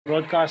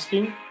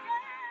Broadcasting.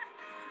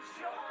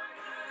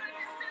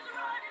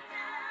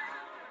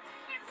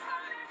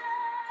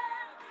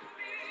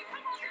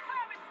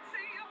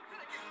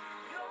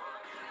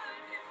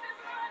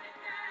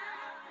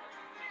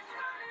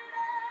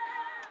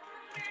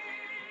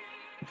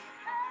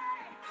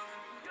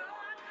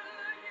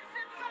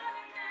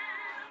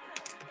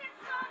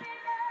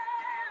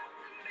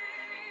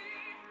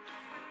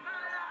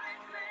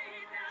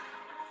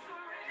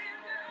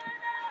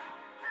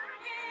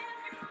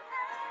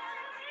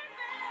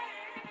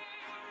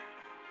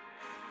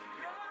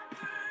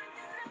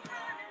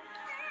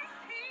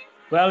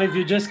 Well, if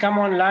you just come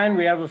online,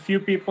 we have a few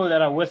people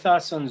that are with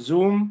us on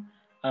Zoom.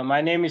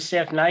 My name is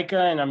Seth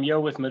Naika, and I'm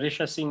here with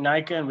Marisha Singh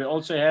Naika, and we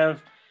also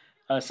have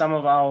some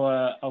of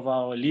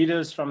our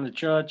leaders from the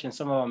church and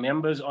some of our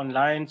members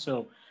online.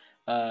 So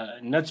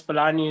Nuts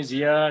Palani is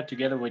here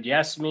together with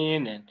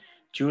Yasmin and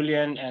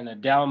Julian and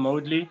Adele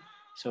Modley.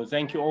 So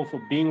thank you all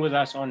for being with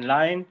us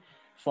online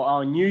for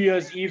our New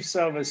Year's Eve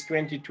service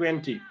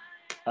 2020.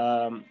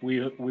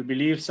 We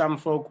believe some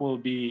folk will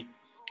be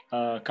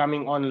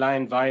coming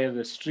online via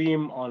the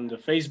stream on the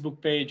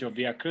Facebook page of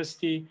Via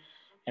Christi.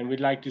 And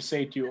we'd like to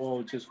say to you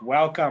all, just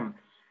welcome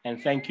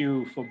and thank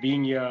you for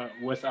being here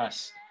with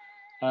us.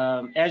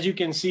 As you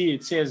can see,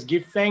 it says,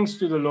 give thanks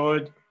to the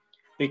Lord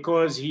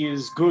because he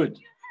is good.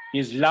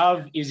 His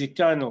love is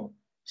eternal.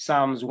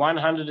 Psalms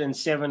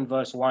 107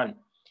 verse 1.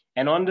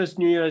 And on this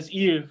New Year's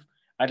Eve,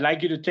 I'd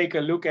like you to take a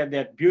look at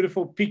that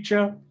beautiful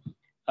picture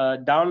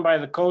down by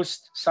the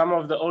coast. Some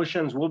of the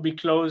oceans will be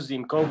closed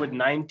in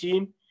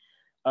COVID-19.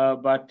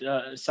 But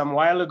some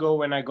while ago,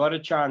 when I got a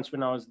chance,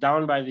 when I was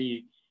down by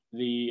the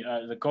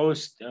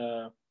coast,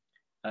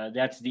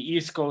 that's the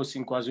East Coast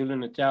in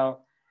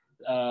KwaZulu-Natal,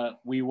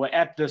 we were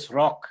at this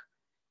rock.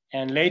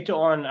 And later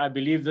on, I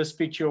believe this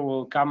picture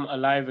will come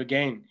alive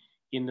again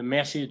in the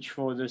message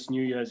for this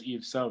New Year's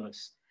Eve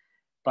service.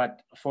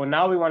 But for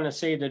now, we want to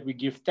say that we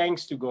give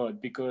thanks to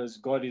God because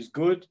God is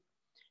good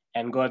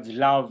and God's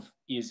love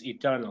is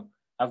eternal.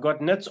 I've got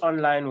Nuts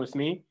online with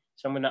me,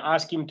 so I'm going to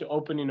ask him to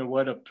open in a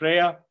word of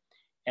prayer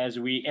as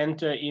we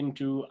enter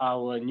into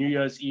our New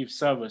Year's Eve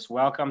service.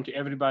 Welcome to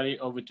everybody.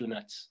 Over to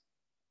Nuts.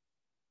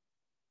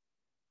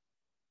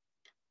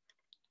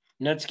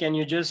 Nuts, can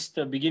you just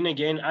begin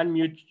again?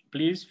 Unmute,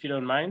 please, if you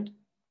don't mind.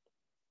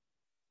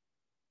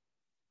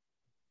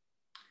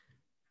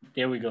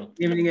 There we go.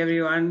 Good evening,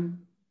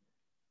 everyone.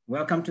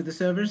 Welcome to the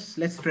service.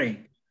 Let's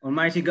pray.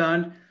 Almighty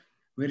God,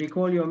 we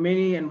recall your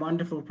many and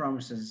wonderful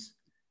promises.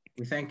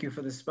 We thank you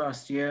for this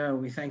past year.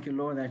 We thank you,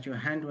 Lord, that your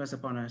hand was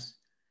upon us.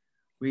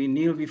 We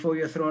kneel before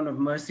your throne of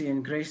mercy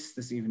and grace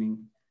this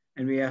evening,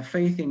 and we have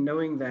faith in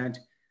knowing that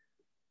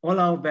all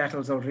our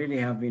battles already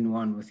have been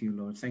won with you,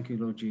 Lord. Thank you,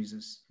 Lord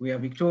Jesus. We are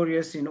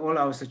victorious in all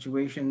our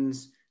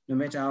situations, no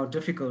matter how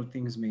difficult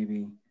things may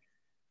be.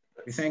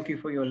 We thank you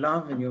for your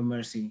love and your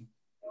mercy.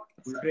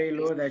 We pray,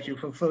 Lord, that you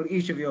fulfill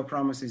each of your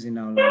promises in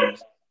our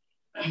lives.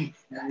 And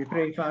we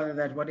pray, Father,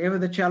 that whatever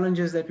the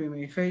challenges that we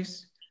may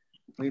face,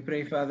 we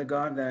pray, Father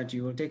God, that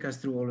you will take us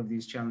through all of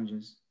these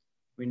challenges.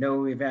 We know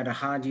we've had a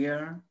hard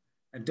year,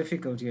 a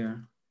difficult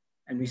year,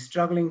 and we're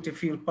struggling to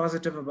feel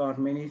positive about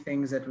many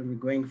things that will be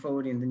going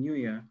forward in the new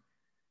year.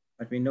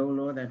 But we know,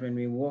 Lord, that when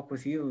we walk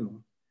with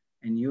you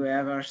and you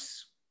have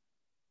us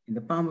in the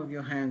palm of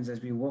your hands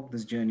as we walk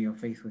this journey of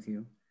faith with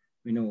you,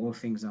 we know all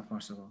things are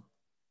possible.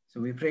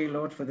 So we pray,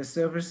 Lord, for the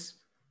service,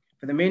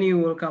 for the many who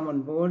will come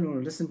on board, who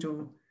will listen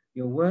to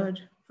your word,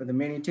 for the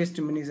many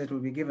testimonies that will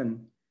be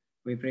given.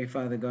 We pray,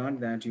 Father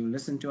God, that you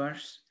listen to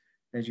us,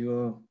 that you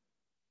will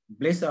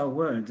bless our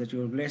words, that you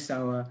will bless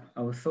our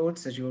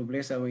thoughts, that you will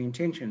bless our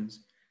intentions.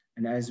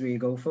 And as we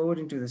go forward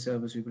into the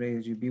service, we pray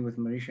that you be with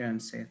Marisha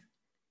and Seth.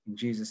 In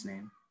Jesus'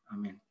 name,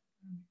 amen.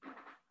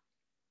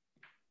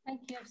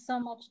 Thank you so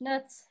much,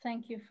 Nuts.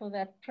 Thank you for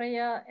that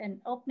prayer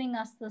and opening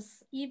us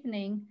this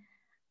evening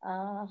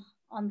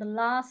on the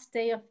last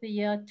day of the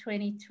year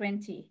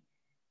 2020.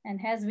 And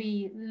as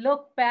we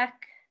look back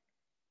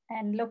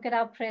and look at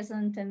our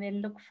present and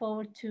then look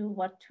forward to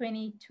what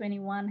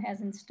 2021 has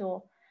in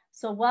store.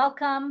 So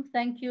welcome.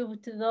 Thank you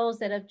to those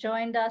that have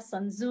joined us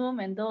on Zoom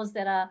and those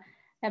that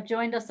have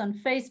joined us on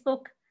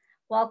Facebook.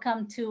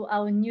 Welcome to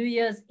our New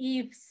Year's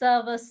Eve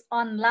service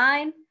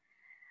online.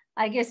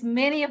 I guess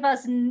many of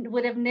us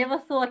would have never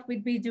thought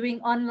we'd be doing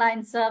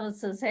online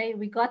services. Hey,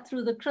 we got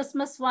through the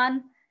Christmas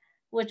one,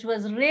 which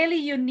was really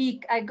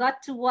unique. I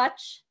got to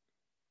watch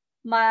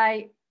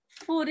my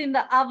food in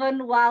the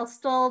oven while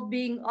still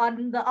being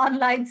on the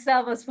online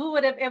service. Who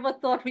would have ever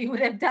thought we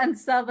would have done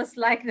service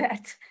like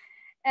that?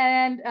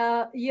 And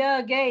here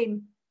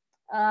again,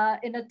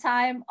 in a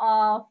time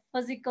of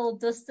physical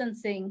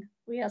distancing,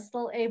 we are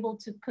still able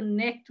to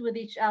connect with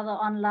each other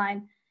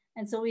online.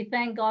 And so we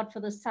thank God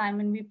for this time,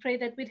 and we pray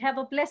that we'd have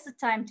a blessed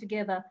time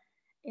together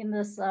in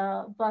this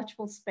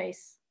virtual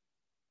space.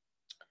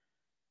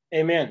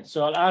 Amen.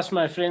 So I'll ask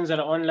my friends that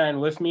are online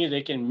with me,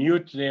 they can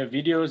mute their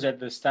videos at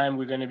this time.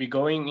 We're going to be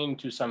going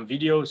into some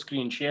video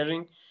screen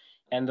sharing.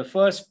 And the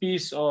first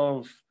piece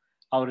of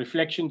our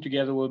reflection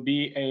together will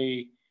be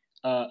a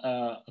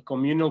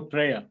communal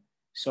prayer.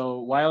 So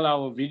while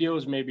our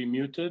videos may be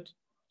muted,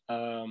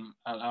 I'll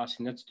ask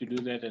Nets to do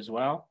that as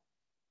well,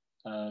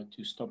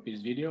 to stop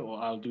his video,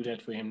 or I'll do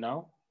that for him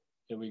now.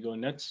 Here we go,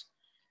 Nets.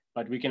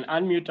 But we can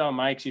unmute our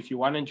mics if you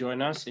want to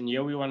join us. And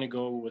here we want to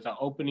go with our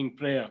opening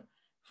prayer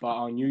for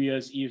our New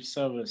Year's Eve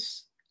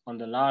service on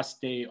the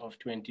last day of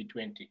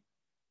 2020.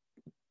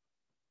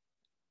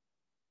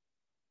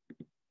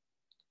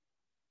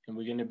 And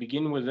we're going to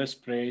begin with this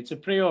prayer. It's a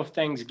prayer of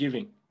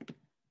thanksgiving,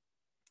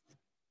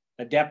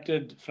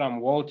 adapted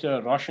from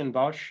Walter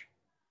Rauschenbusch.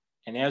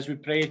 And as we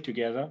pray it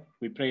together,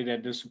 we pray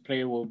that this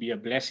prayer will be a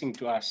blessing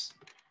to us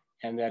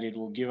and that it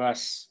will give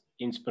us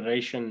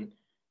inspiration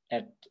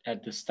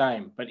at this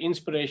time, but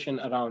inspiration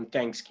around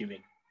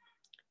thanksgiving.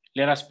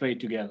 Let us pray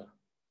together.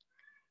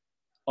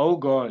 Oh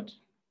God,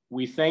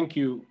 we thank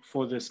you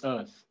for this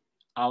earth,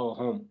 our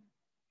home,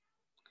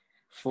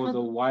 for the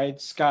wide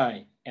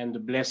sky and the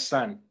blessed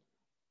sun,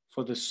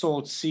 for the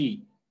salt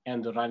sea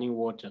and the running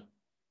water,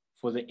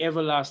 for the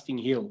everlasting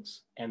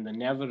hills and the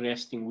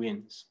never-resting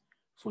winds,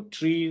 for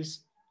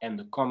trees and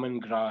the common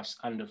grass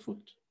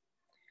underfoot.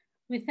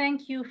 We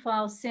thank you for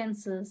our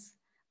senses,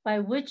 by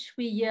which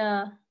we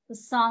hear the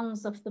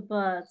songs of the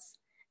birds,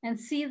 and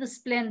see the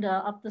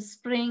splendor of the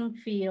spring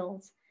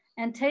fields,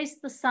 and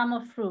taste the summer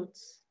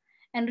fruits,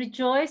 and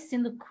rejoice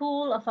in the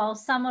cool of our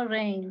summer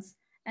rains,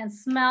 and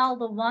smell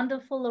the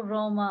wonderful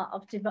aroma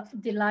of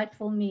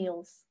delightful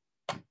meals.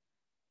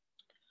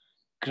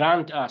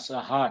 Grant us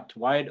a heart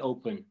wide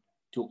open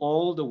to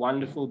all the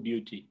wonderful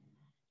beauty,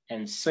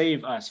 and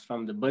save us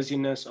from the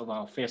busyness of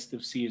our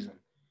festive season,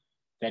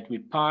 that we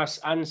pass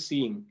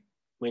unseeing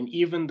when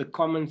even the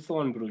common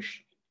thorn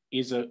bush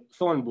is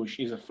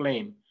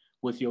aflame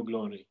with your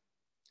glory.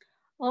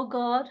 O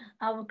God,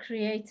 our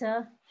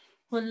Creator,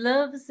 who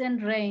lives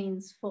and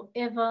reigns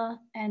forever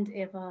and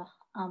ever.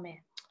 Amen.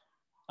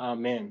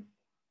 Amen.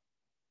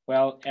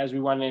 Well, as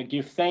we want to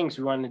give thanks,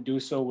 we want to do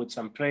so with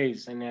some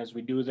praise. And as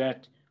we do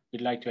that,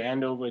 we'd like to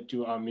hand over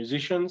to our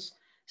musicians.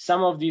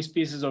 Some of these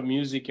pieces of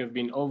music have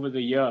been over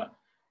the year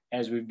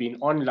as we've been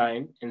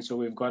online. And so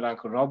we've got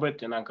Uncle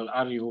Robert and Uncle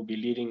Ari who will be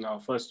leading our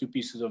first two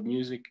pieces of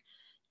music.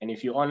 And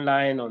if you're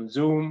online on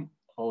Zoom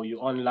or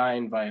you're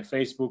online via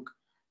Facebook,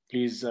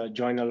 please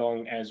join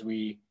along as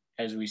we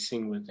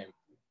sing with them.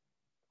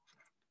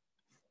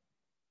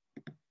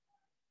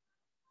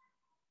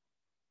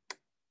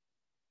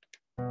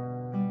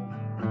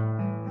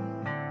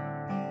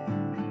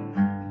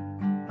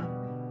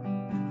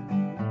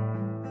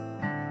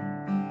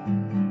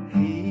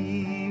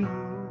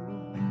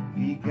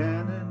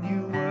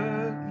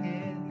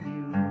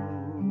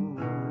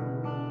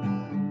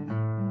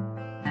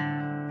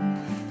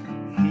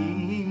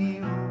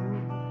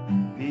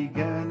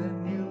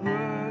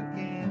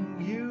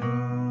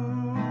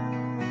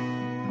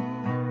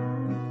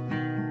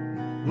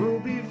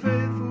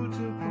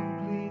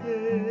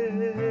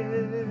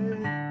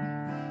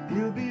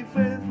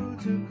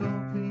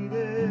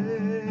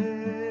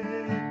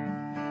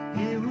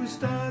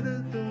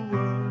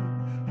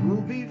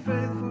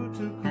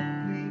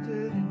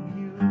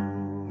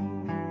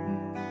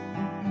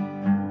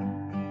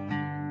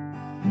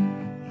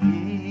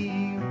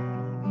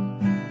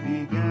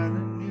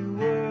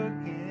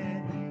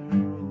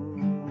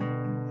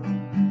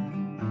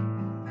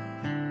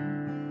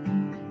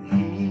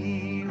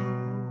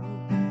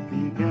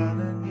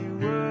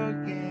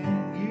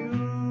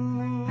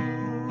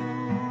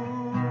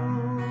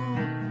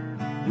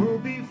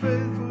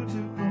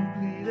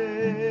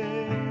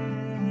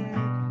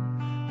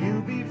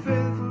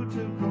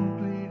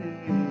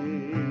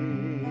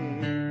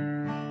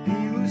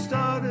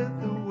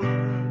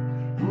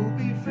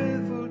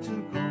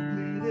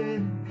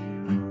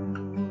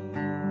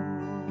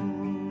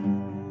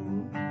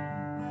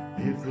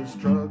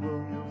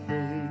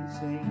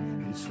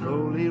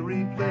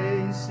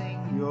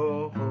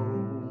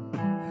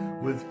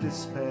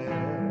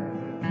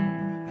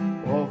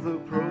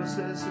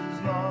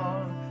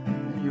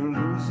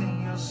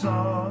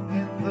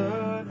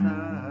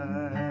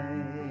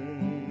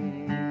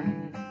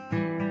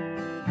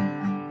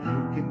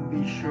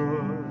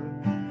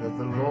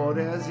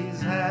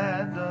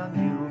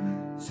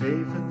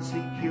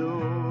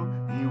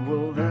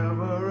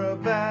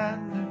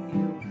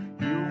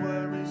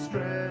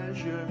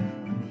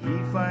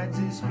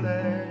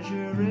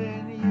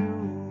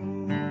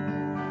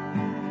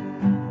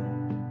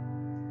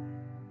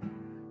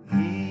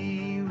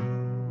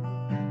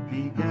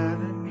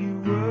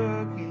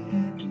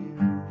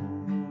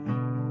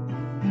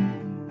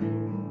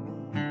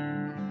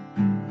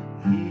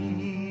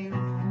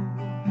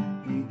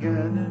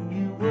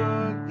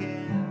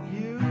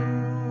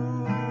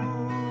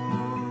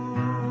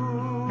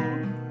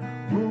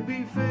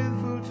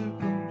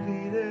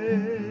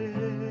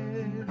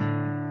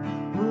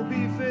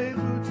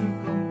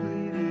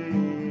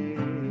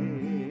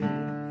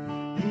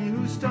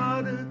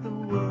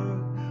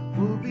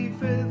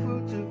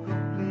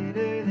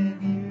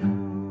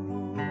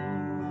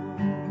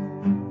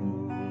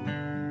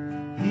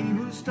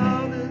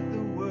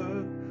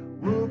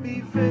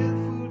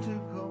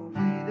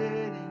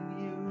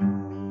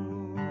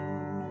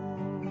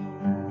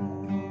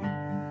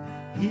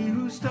 He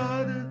who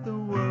started the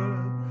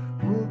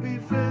work will be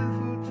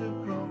faithful to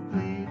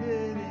complete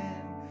it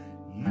in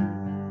you.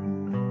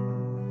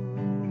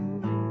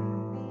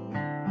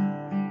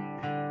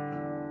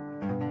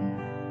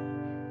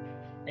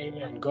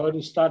 Amen. God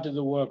who started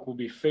the work will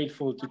be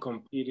faithful to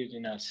complete it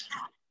in us.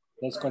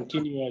 Let's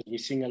continue as we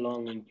sing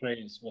along in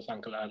praise with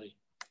Uncle Ari.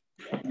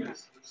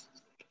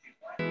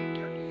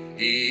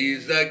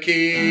 He's the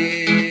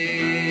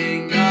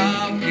King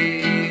of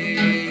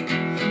Kings.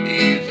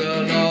 He's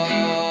the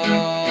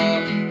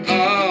Lord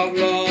of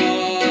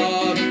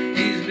Lords.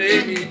 His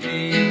name is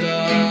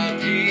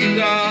Jesus,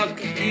 Jesus,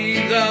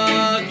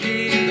 Jesus,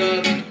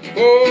 Jesus.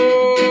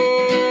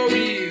 Oh,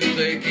 he's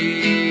the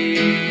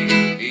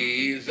King.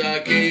 He's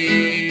the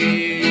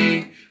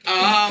King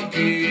of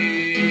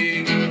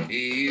Kings.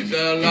 He's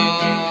the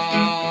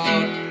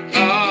Lord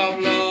of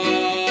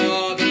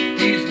Lords.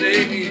 His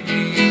name is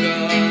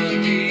Jesus,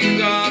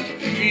 Jesus,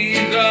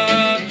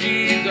 Jesus,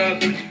 Jesus.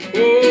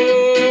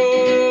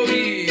 Oh,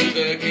 he's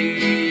the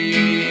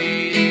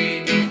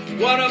King.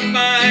 What a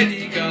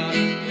mighty God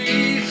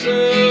we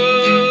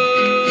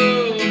serve.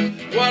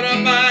 What a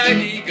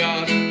mighty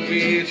God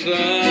we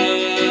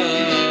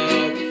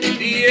serve.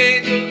 The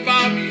angels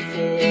bow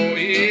before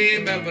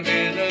him, heaven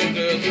and earth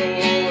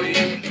adore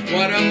him.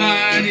 What a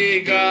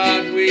mighty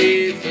God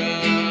we serve.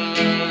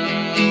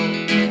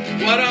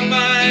 What a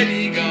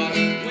mighty God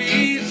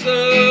we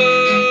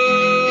serve.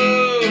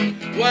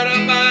 What a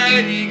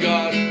mighty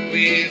God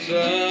we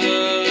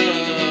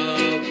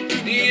serve.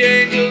 The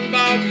angels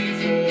bow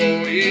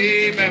before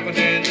him, heaven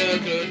and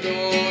earth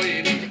adore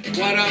him.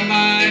 What a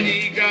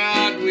mighty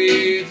God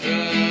we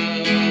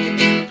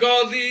serve.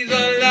 'Cause he's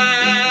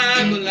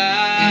alive,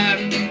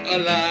 alive,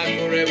 alive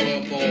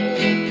forevermore.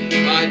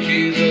 My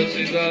Jesus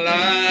is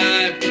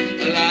alive,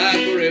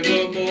 alive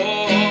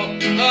forevermore.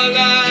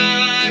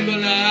 Alive,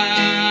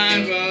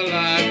 alive,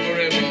 alive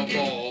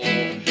forevermore.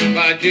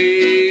 My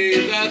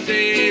Jesus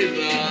is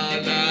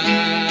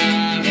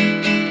alive.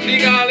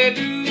 Sing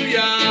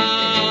hallelujah,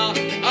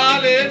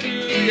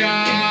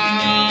 hallelujah.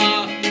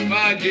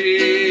 My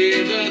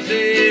Jesus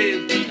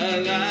is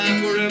alive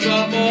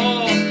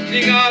forevermore.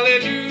 Sing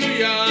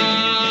hallelujah,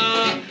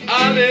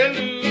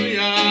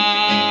 hallelujah.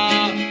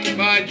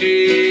 My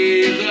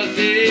Jesus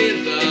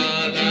is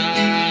alive.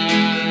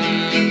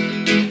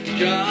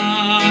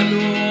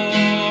 Jalo,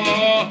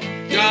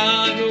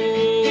 Jalo,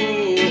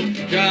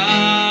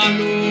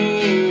 Jalo,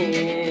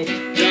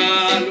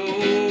 Jalo,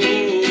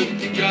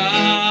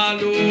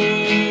 Jalo,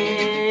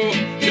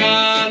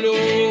 Jalo,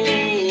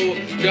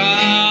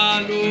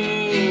 Jalo,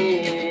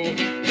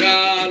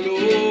 Jalo.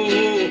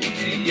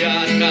 Sia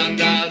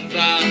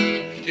Tandaza,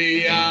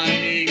 Sia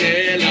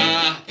Nigela,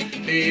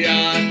 Sia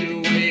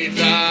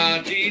Dumisa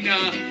Tina,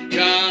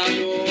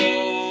 Jalo,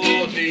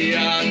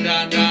 Sia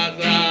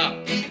Tandaza,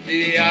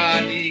 Sia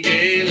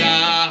Nigela,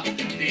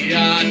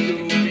 Sia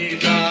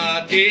Dumisa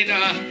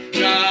Tina,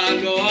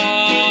 Jalo.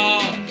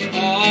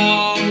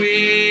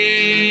 Always,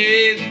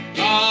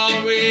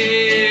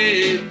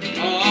 always,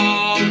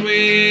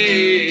 always,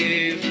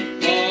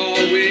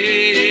 always, always,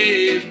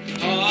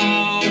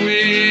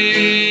 always,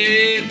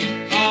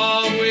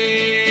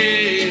 always,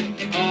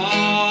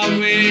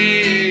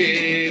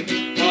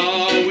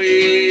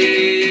 always.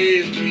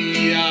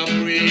 We are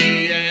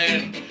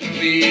praying,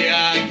 we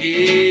are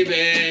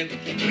giving,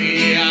 we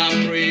are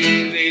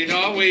praising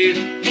always,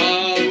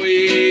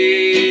 always.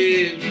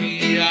 We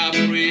are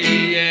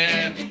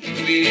praying,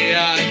 we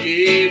are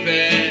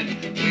giving,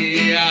 we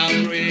are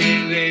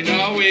praising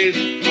always,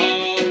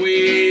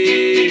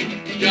 always.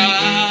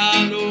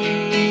 Jalo,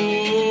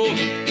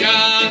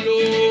 Jalo,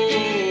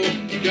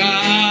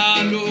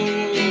 Jalo,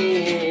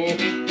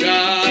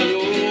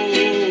 Jalo,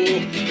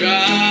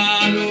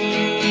 Jalo,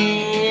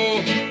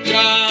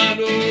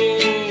 Jalo,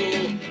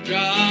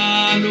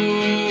 Jalo,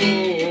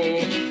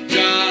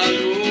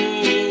 Jalo.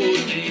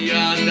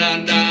 Sia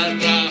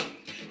Dandara,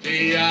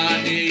 Sia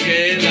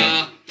Nigela,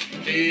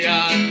 Sia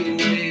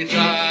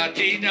Tumisa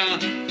Tina,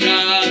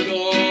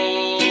 Jalo.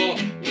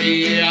 We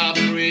are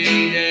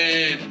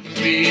praying,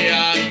 we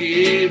are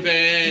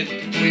giving,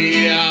 we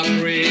are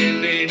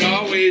praising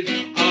always,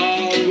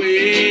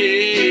 always.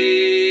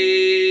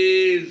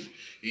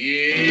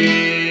 Yeah.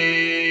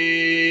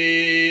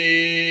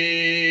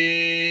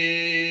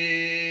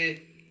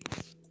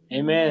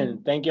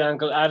 Amen. Thank you,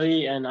 Uncle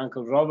Ari and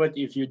Uncle Robert.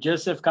 If you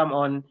just have come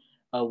on,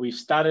 we've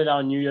started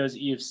our New Year's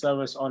Eve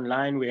service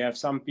online. We have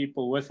some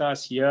people with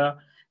us here.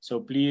 So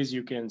please,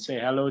 you can say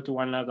hello to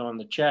one another on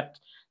the chat.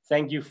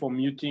 Thank you for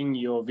muting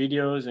your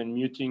videos and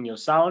muting your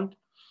sound.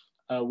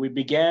 We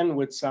began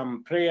with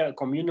some prayer,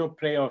 communal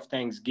prayer of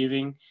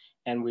thanksgiving,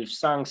 and we've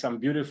sung some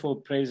beautiful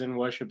praise and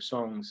worship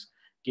songs,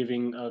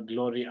 giving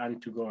glory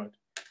unto God.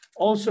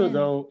 Also,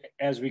 though,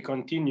 as we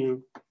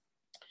continue,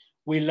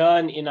 we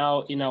learn in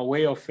our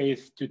way of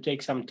faith to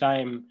take some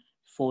time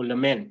for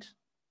lament.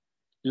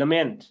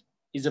 Lament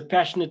is a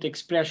passionate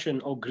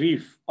expression of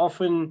grief,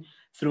 often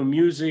through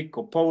music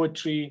or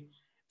poetry,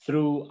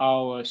 through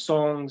our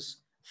songs,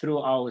 through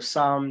our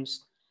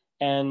psalms.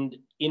 And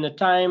in a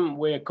time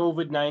where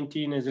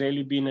COVID-19 has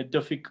really been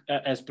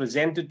has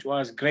presented to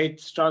us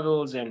great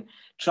struggles and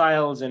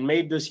trials and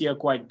made this year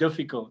quite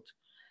difficult,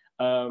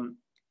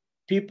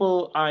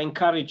 people are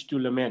encouraged to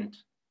lament.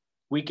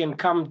 We can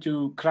come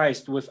to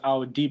Christ with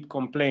our deep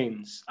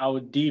complaints, our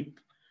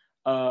deep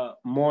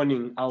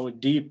mourning, our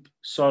deep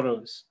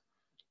sorrows.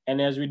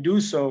 And as we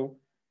do so,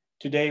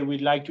 today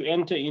we'd like to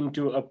enter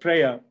into a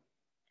prayer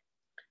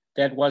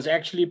that was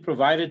actually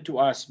provided to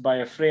us by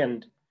a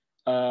friend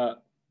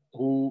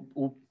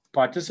who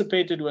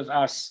participated with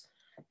us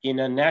in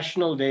a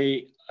national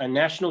day, a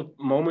national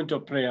moment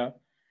of prayer.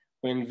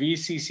 When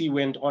VCC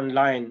went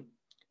online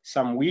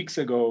some weeks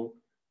ago,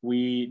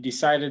 we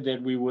decided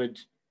that we would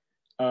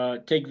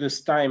take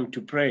this time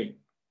to pray.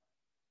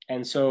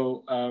 And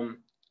so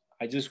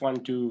I just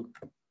want to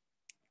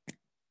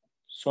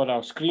sort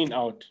our screen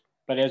out.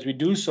 But as we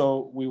do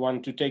so, we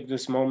want to take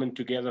this moment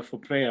together for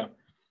prayer.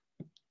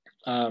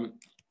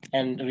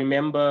 And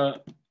remember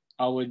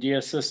our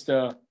dear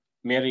sister,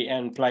 Mary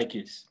Ann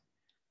Plykes.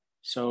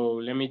 So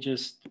let me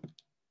just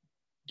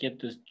get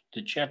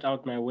the chat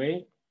out my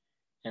way.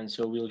 And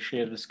so we'll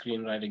share the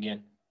screen right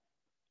again.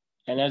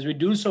 And as we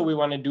do so, we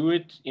want to do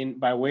it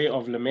by way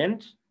of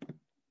lament.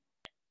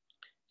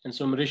 And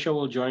so Marisha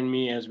will join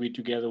me as we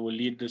together will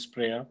lead this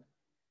prayer.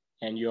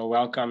 And you're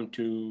welcome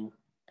to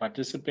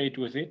participate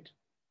with it.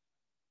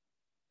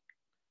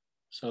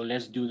 So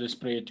let's do this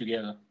prayer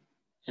together.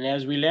 And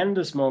as we land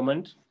this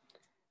moment,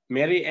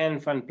 Mary Ann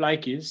van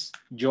Plykes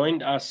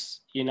joined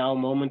us in our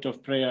moment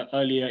of prayer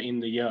earlier in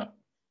the year.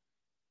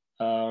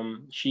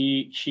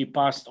 She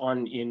passed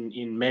on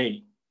in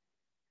May.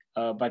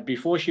 But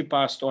before she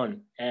passed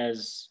on,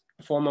 as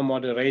former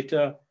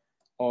moderator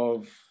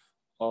of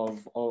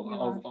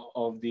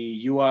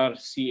the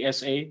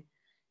URCSA,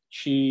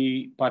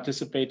 she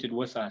participated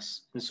with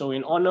us. And so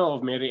in honor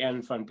of Mary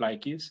Ann van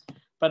Plykes,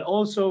 but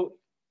also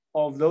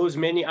of those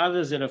many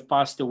others that have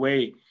passed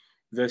away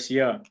this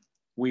year,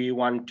 we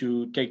want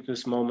to take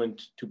this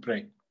moment to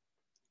pray.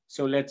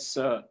 So let's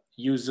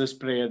use this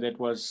prayer that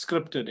was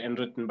scripted and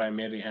written by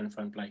Mary Ann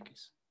van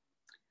Plykes.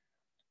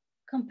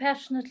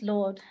 Compassionate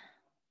Lord,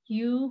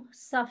 you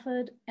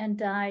suffered and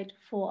died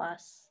for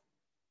us.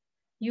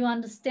 You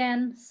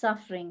understand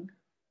suffering.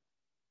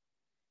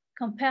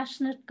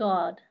 Compassionate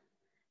God,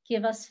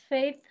 give us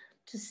faith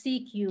to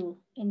seek you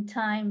in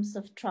times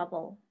of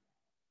trouble.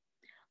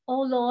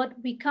 O Lord,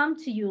 we come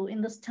to you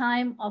in this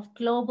time of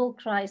global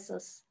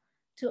crisis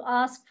to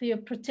ask for your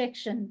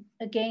protection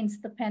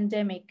against the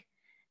pandemic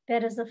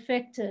that has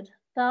affected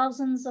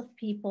thousands of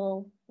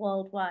people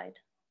worldwide.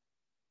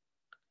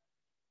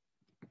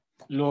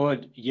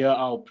 Lord, hear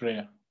our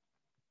prayer.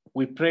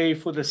 We pray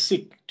for the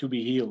sick to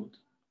be healed,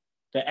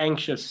 the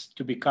anxious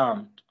to be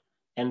calmed,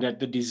 and that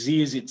the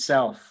disease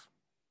itself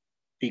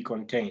be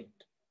contained.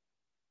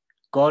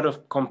 God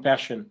of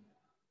compassion,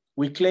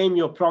 we claim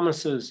your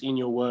promises in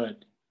your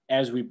word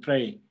as we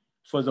pray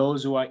for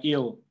those who are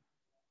ill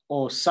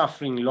or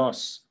suffering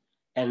loss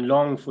and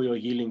long for your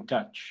healing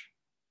touch.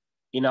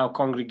 In our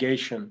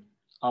congregation,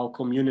 our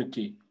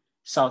community,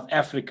 South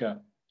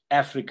Africa,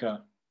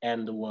 Africa,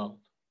 and the world.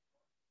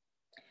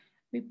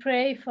 We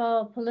pray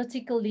for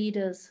political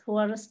leaders who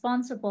are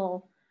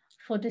responsible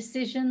for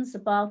decisions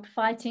about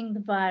fighting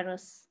the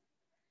virus.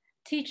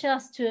 Teach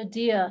us to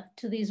adhere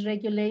to these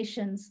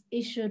regulations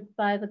issued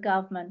by the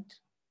government.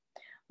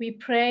 We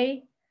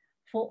pray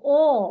for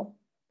all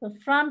the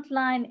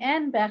frontline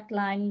and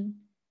backline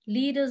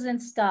leaders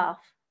and staff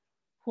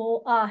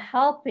who are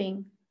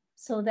helping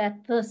so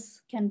that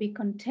this can be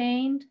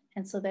contained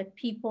and so that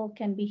people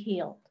can be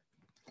healed.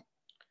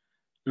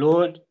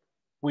 Lord,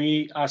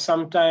 we are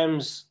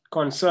sometimes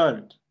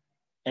concerned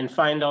and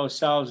find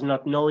ourselves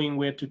not knowing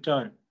where to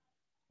turn.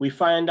 We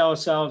find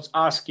ourselves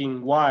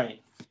asking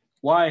why.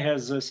 Why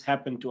has this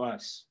happened to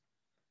us?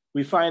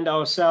 We find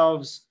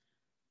ourselves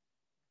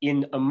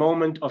in a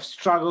moment of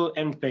struggle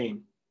and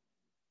pain.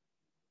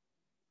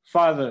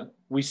 Father,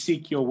 we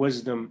seek your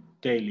wisdom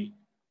daily.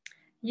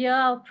 Hear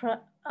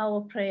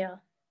our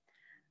prayer.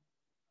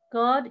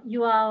 God,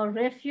 you are our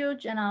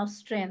refuge and our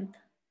strength,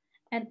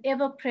 and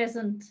ever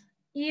present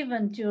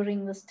even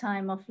during this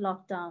time of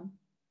lockdown.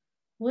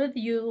 With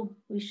you,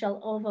 we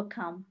shall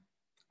overcome.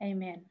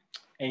 Amen.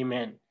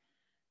 Amen.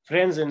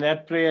 Friends, and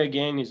that prayer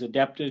again is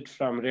adapted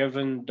from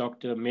Reverend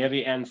Dr.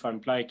 Mary Ann van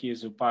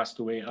Plykes, who passed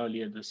away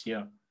earlier this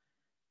year.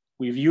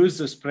 We've used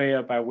this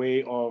prayer by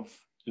way of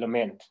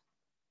lament,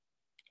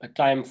 a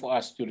time for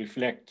us to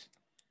reflect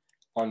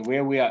on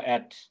where we are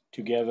at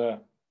together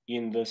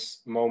in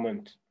this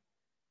moment.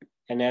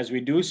 And as we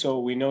do so,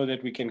 we know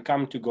that we can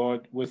come to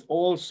God with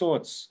all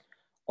sorts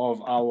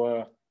of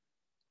our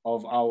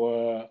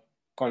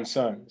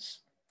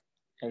concerns.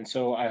 And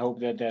so I hope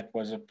that that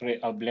was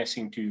a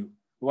blessing to you.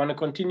 We want to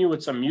continue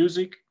with some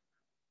music.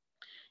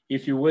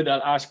 If you would,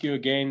 I'll ask you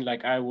again,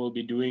 like I will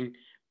be doing,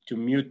 to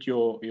mute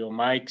your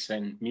mics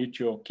and mute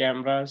your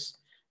cameras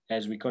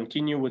as we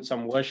continue with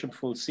some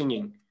worshipful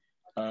singing.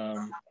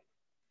 And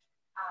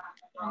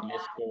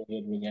let's go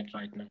ahead with that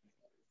right now.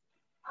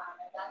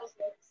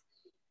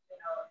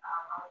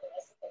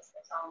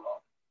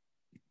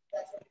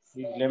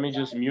 Please, let me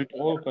just mute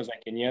all because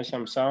I can hear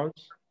some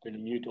sounds. I'm going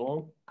to mute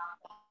all.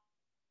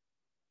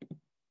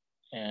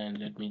 And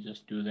let me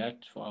just do that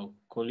for our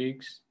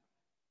colleagues.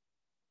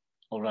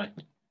 All right.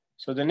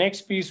 So the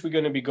next piece we're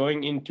going to be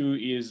going into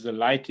is the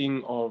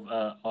lighting of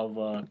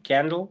a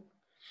candle.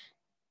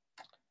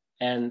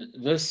 And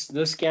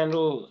this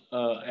candle,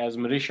 as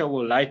Marisha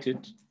will light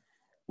it,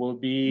 will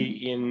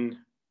be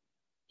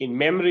in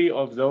memory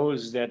of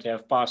those that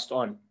have passed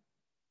on.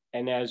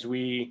 And as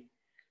we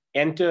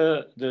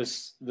enter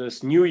this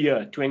new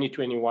year,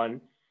 2021,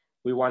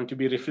 we want to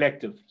be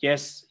reflective.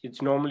 Yes,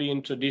 it's normally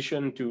in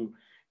tradition to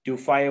do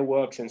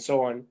fireworks and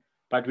so on,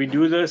 but we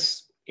do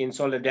this in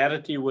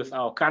solidarity with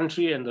our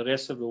country and the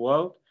rest of the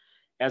world,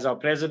 as our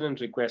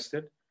president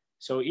requested.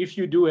 So if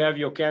you do have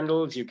your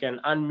candles, you can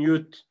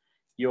unmute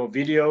your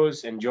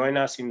videos and join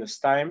us in this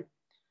time.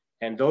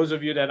 And those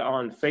of you that are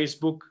on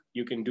Facebook,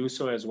 you can do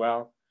so as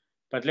well.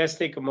 But let's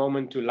take a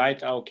moment to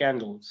light our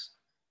candles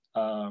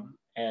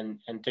and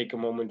take a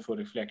moment for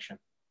reflection.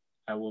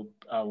 I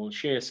will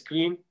share a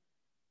screen.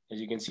 As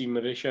you can see,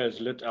 Marisha has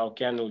lit our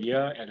candle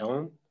here at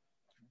home.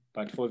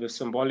 But for the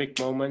symbolic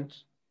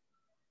moment,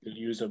 we'll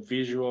use a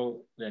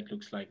visual that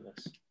looks like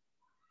this.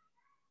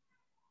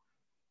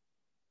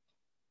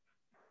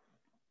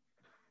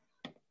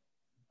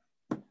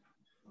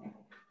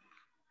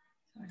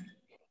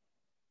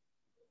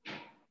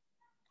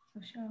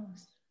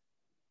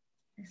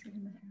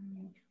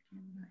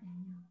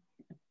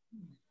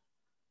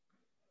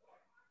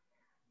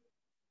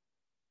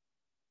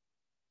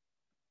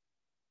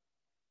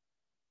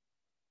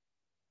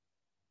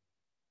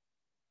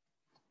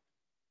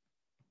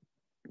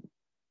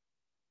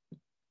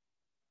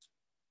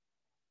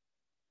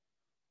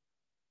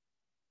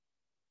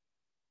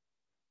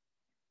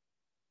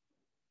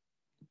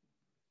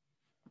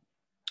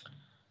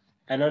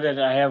 I know that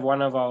I have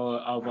one of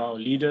our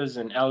leaders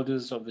and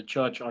elders of the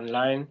church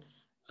online,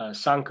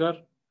 Sankar,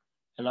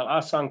 and I'll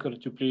ask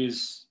Sankar to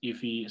please,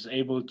 if he is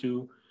able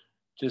to,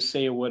 just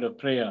say a word of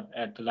prayer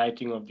at the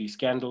lighting of these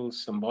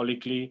candles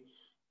symbolically,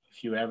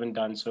 if you haven't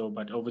done so.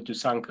 But over to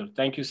Sankar.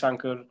 Thank you,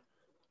 Sankar.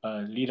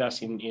 Lead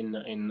us in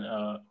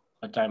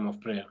a time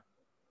of prayer.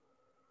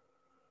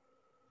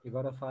 Dear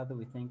God, our Father,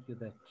 we thank you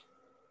that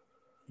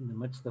in the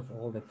midst of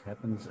all that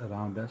happens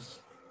around us,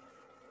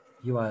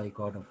 you are a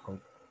God of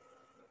hope.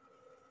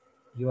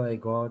 You are a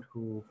God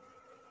who,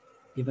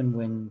 even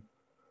when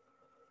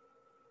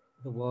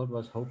the world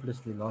was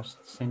hopelessly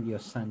lost, sent your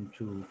Son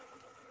to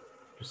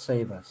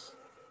save us,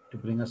 to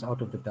bring us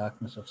out of the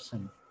darkness of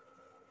sin.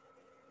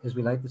 As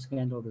we light this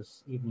candle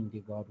this evening,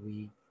 dear God,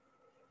 we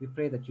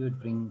pray that you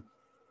would bring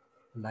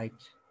light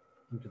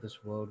into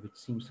this world, which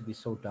seems to be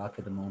so dark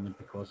at the moment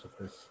because of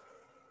this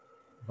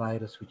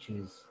virus which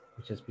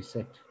has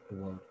beset the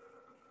world.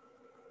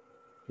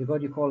 Dear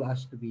God, you call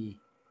us to be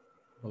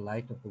the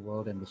light of the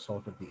world and the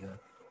salt of the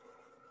earth.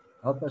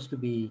 Help us to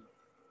be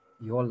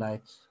your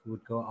lights who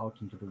would go out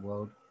into the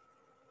world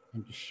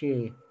and to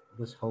share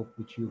this hope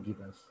which you give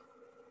us.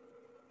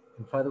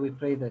 And Father, we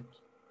pray that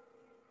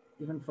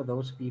even for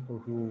those people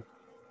who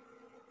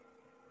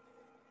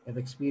have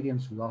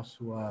experienced loss,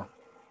 who are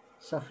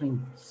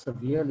suffering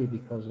severely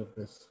because of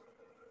this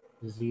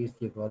disease,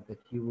 dear God, that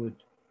you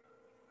would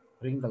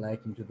bring the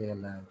light into their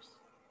lives.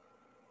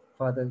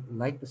 Father,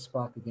 light the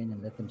spark again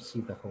and let them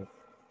see the hope.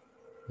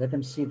 Let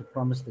them see the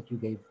promise that you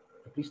gave,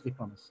 the priestly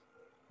promise,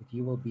 that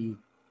you will be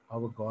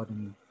our God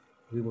and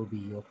we will be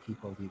your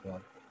people, dear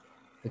God.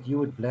 That you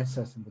would bless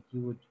us and that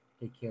you would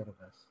take care of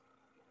us.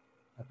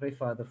 I pray,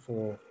 Father,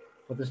 for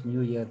this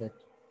new year, that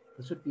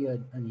this would be a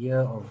year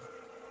of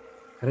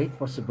great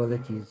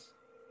possibilities,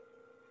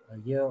 a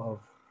year of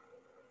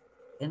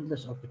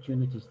endless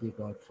opportunities, dear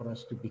God, for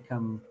us to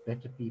become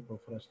better people,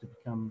 for us to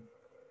become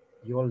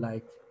your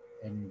light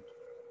and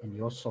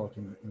your salt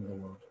in the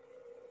world.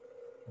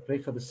 I pray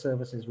for the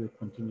service as we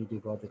continue, dear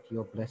God, that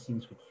your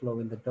blessings would flow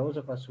and that those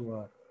of us who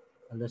are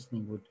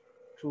listening would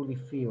truly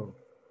feel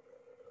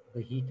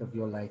the heat of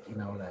your light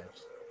in our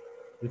lives.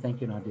 We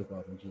thank you now, dear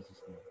God, in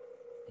Jesus' name.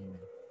 Amen.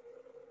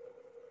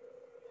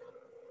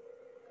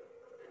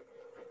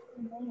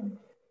 Amen.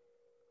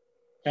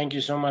 Thank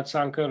you so much,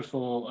 Sankar,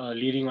 for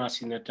leading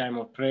us in a time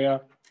of prayer.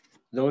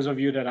 Those of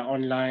you that are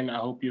online, I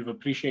hope you've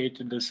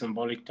appreciated the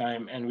symbolic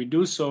time, and we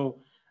do so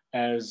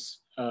as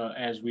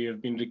we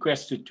have been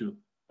requested to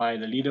by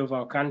the leader of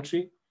our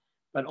country,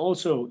 but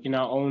also in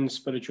our own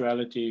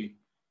spirituality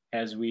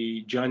as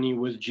we journey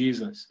with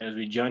Jesus, as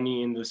we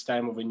journey in this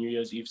time of a New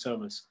Year's Eve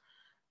service.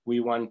 We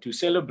want to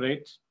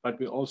celebrate, but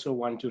we also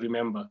want to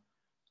remember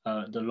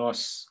the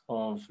loss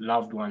of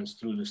loved ones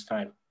through this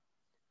time.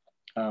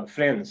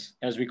 Friends,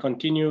 as we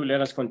continue,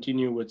 let us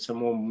continue with some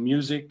more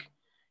music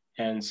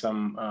and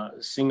some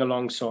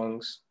sing-along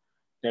songs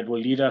that will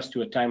lead us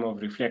to a time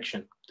of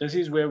reflection. This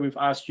is where we've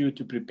asked you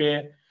to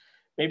prepare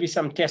maybe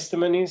some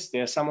testimonies.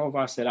 There are some of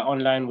us that are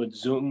online with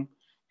Zoom,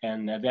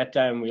 and at that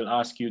time, we'll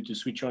ask you to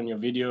switch on your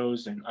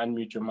videos and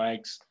unmute your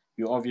mics.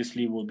 You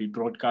obviously will be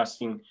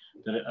broadcasting.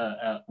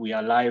 We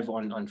are live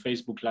on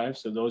Facebook Live,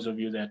 so those of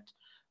you that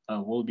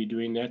will be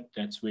doing that,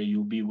 that's where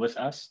you'll be with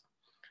us.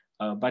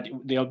 But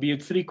there'll be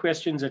 3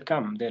 questions that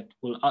come that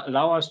will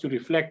allow us to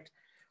reflect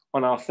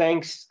on our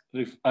thanks,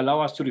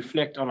 allow us to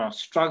reflect on our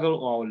struggle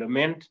or our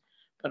lament,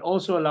 but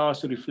also allow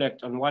us to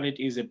reflect on what it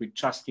is that we're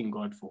trusting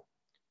God for.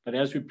 But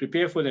as we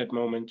prepare for that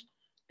moment,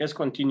 let's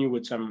continue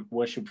with some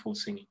worshipful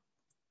singing.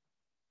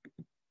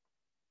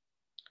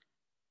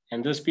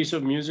 And this piece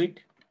of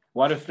music,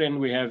 What a Friend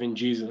We Have in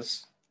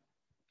Jesus,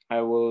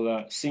 I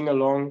will sing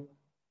along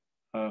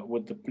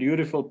with the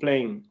beautiful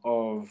playing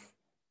of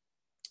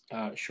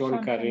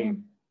Sean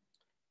Karim.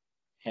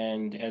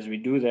 And as we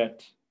do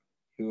that,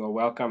 you are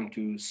welcome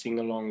to sing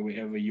along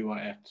wherever you are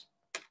at.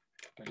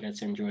 But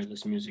let's enjoy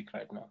this music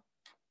right now.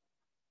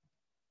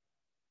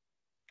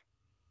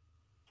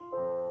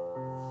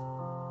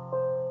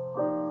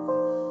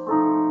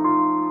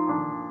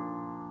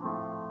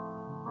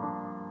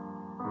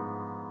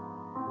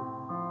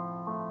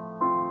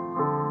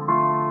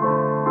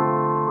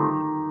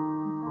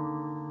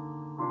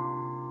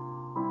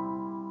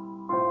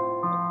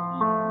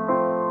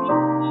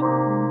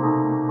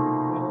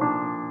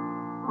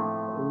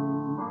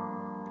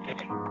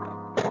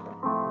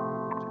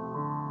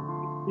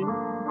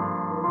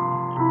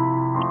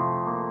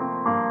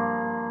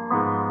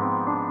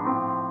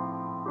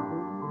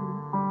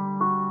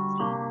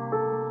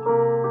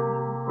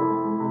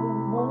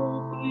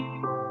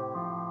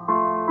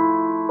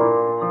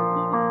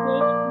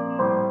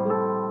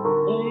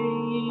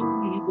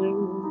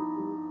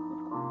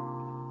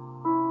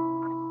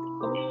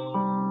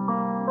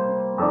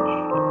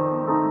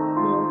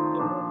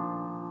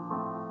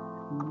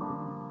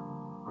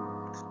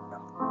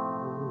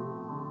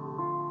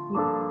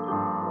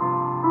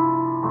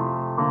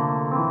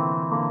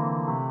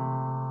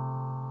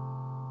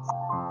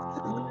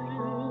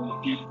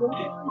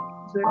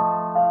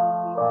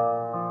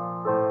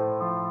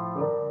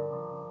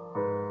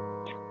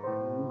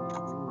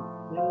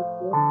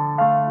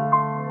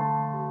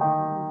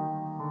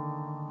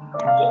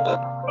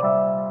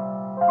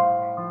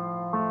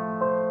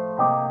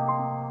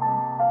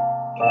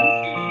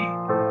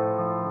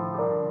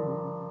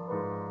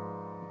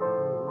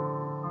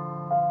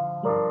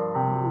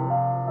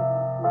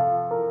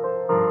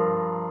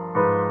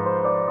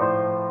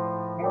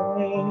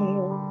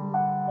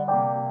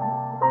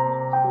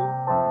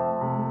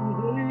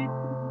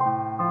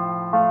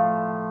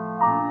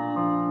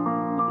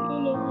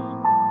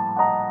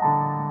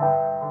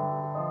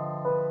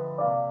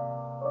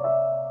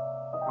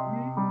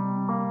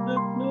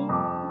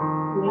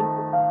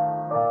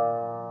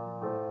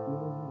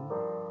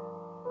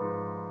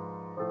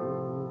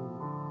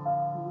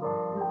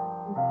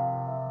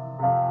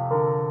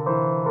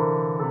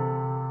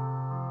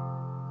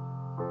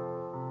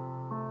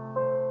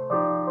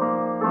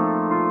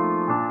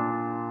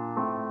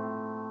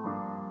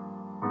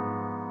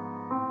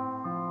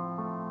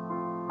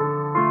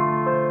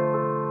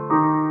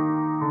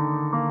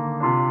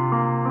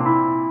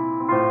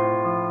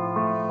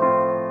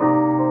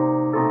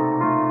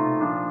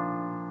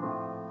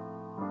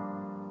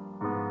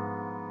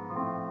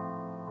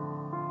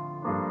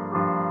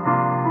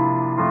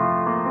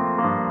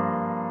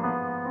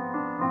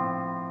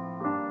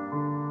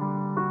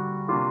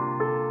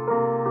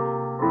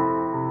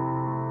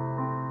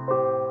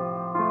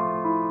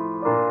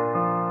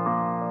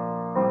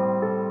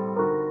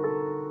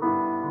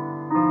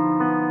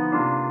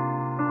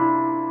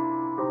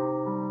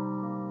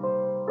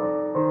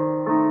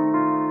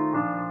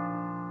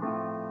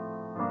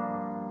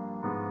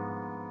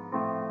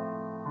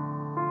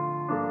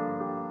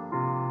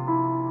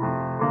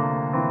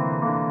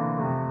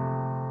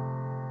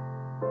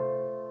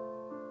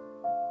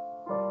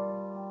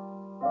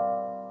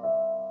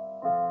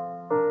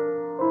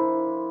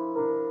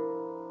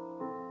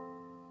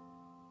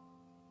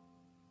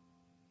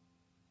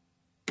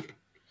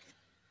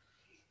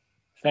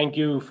 Thank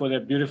you for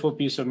that beautiful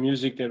piece of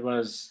music that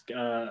was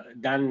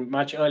done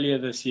much earlier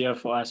this year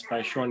for us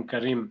by Sean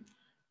Karim.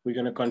 We're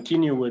going to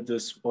continue with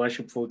this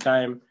worshipful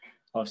time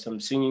of some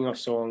singing of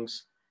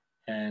songs,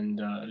 and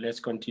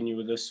let's continue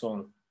with this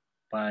song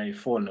by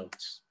 4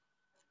 Notes.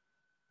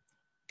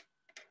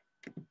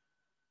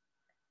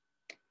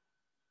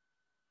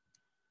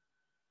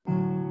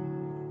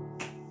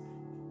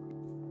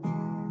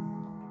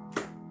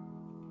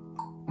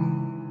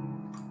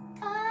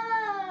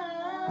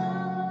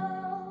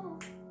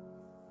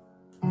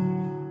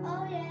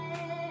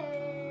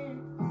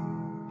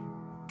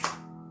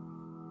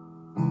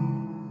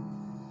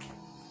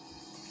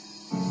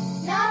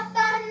 Not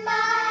by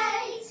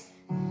might,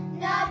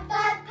 not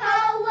by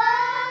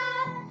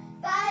power,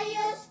 by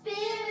your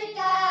Spirit.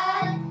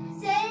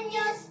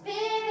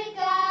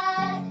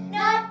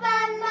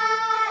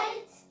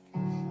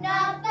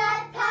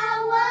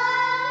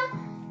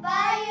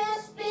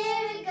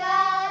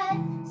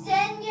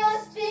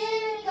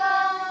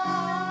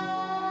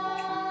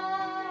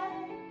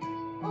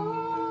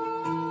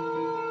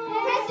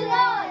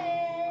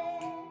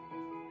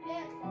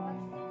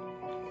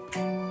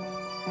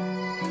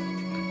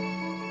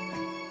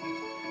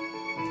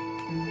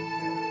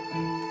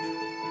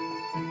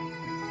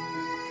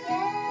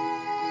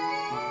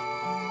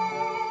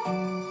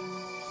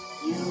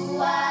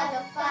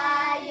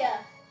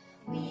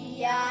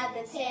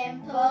 the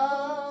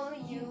temple,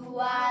 you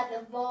are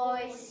the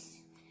voice,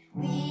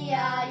 we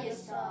are your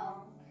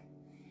song.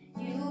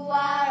 You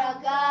are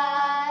our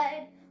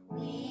God,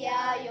 we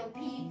are your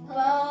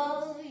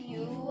people,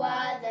 you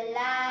are the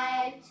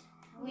light,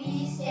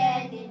 we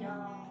stand in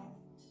awe.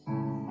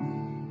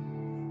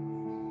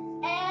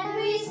 And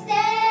we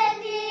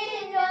stand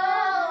in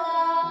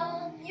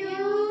awe of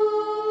you.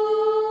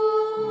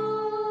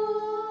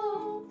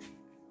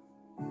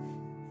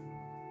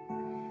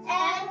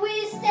 And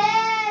we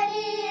stand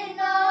in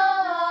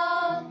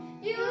awe of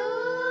you.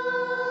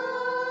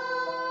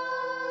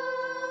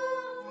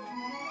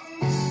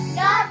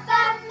 Not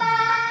by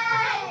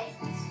might,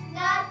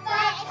 not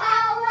by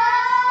power,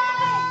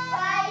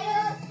 by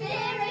your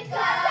Spirit,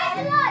 God.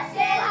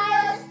 Send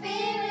your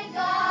Spirit,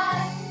 God.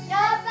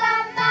 Not by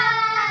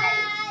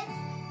might,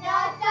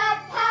 not by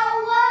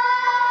power,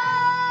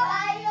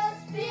 by your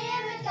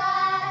Spirit,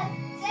 God.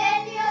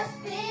 Send your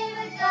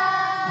Spirit,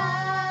 God.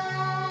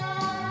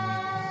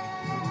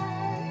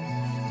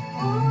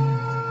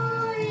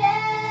 Ooh,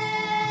 yeah.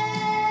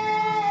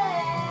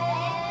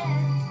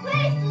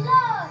 Praise the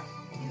Lord.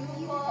 You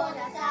pulled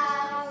us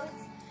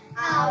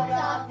out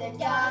of the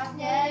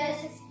darkness,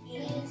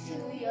 into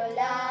your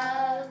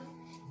love,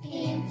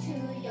 into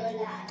your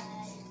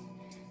light.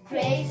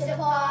 Grace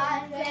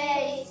upon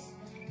grace,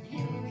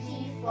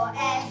 beauty for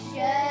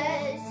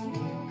ashes,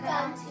 you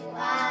come to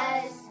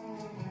us,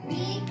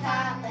 we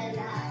come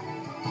alive.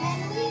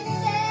 And we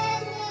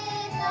stand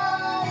in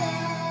awe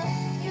of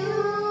you,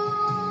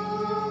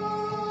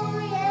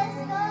 yes,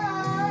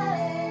 Lord.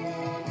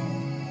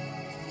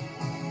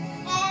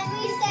 And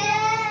we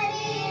stand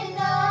in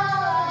awe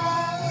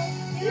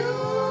of you.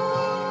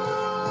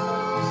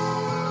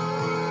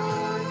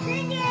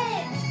 Sing it.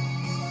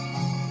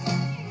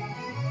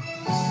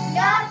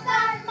 Not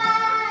by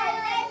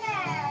might,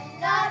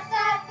 not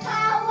by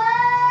power,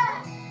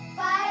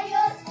 by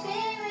your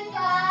Spirit,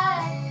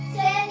 God.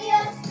 Send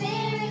your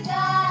Spirit,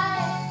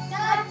 God.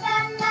 Not by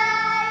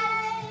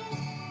might,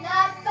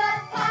 not by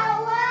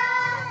power,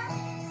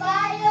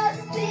 by your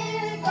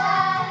Spirit,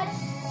 God.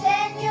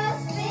 Send your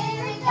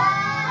Spirit,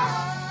 God.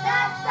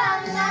 Not by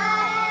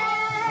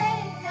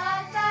might,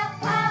 not by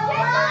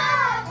power,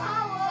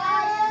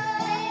 by your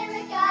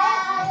Spirit,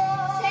 God.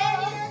 Send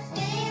your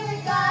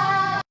Spirit,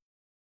 God.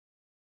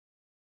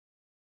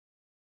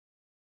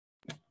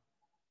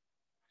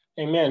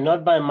 Amen.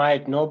 Not by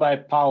might, nor by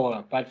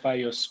power, but by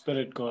your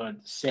Spirit,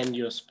 God. Send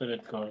your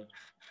Spirit, God.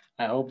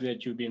 I hope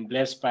that you've been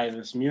blessed by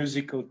this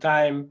musical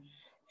time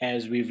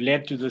as we've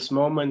led to this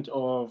moment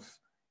of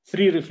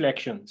 3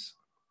 reflections.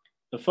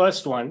 The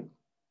first one,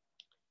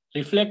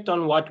 reflect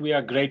on what we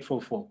are grateful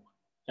for.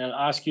 I'll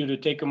ask you to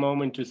take a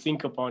moment to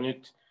think upon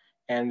it.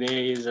 And there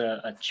is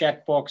a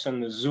chat box on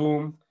the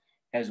Zoom,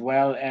 as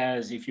well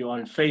as if you're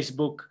on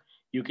Facebook,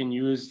 you can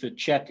use the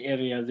chat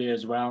area there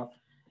as well.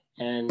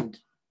 And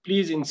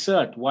please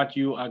insert what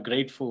you are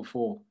grateful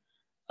for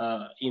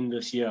in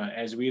this year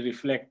as we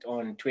reflect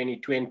on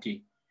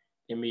 2020.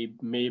 There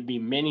may be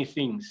many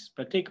things,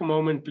 but take a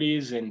moment,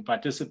 please, and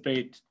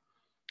participate.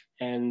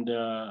 And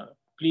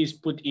please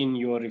put in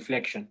your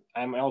reflection.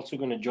 I'm also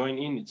going to join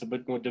in. It's a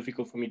bit more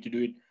difficult for me to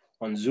do it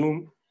on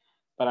Zoom,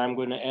 but I'm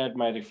going to add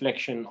my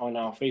reflection on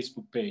our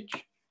Facebook page.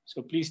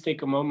 So please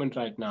take a moment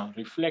right now.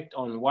 Reflect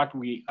on what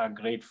we are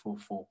grateful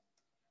for.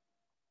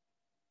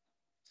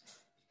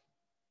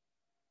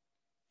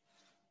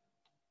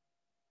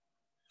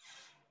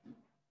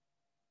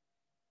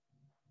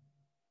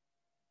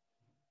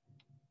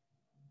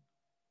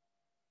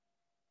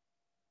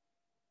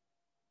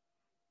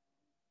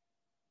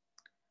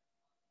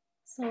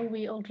 So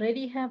we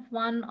already have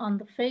one on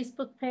the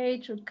Facebook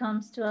page. It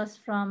comes to us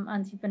from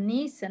Auntie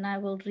Bernice, and I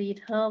will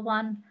read her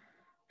one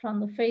from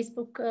the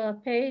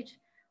Facebook page.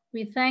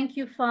 We thank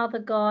you, Father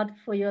God,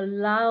 for your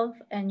love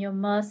and your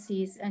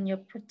mercies and your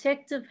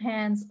protective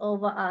hands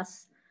over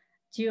us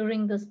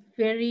during this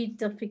very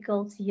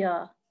difficult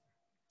year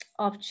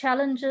of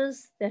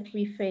challenges that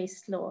we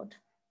faced, Lord.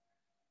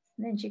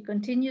 And then she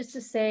continues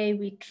to say,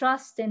 we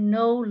trust and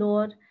know,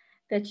 Lord,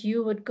 that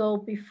you would go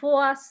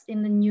before us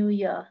in the new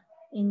year.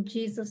 In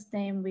Jesus'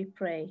 name we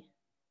pray.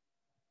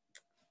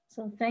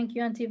 So thank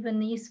you, Auntie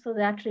Bernice, for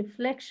that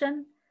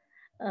reflection.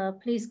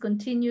 Please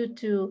continue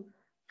to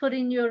put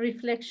in your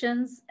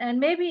reflections. And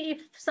maybe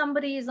if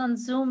somebody is on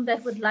Zoom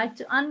that would like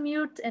to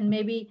unmute and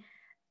maybe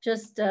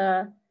just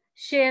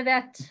share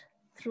that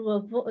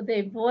through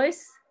their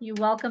voice, you're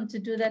welcome to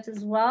do that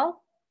as well.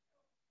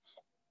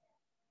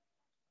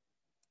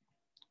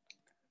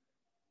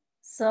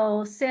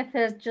 So Seth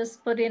has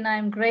just put in,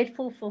 I'm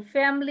grateful for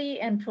family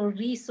and for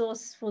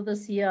resource for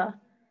this year.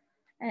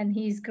 And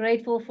he's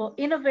grateful for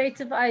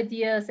innovative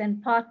ideas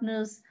and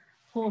partners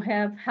who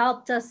have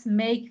helped us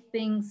make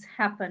things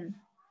happen.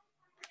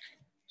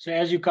 So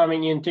as you're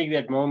coming in, take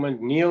that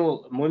moment.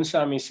 Neil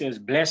Munsami says,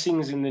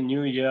 blessings in the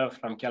new year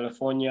from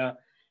California.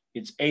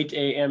 It's 8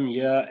 a.m.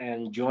 here,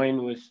 and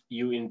join with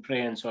you in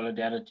prayer and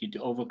solidarity to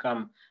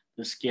overcome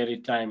the scary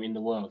time in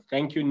the world.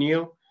 Thank you,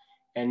 Neil.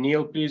 And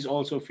Neil, please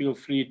also feel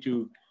free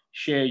to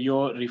share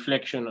your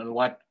reflection on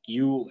what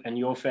you and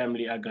your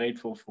family are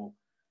grateful for.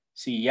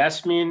 See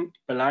Yasmin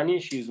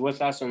Palani, she's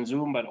with us on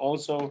Zoom, but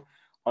also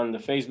on the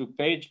Facebook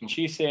page. And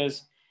she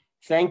says,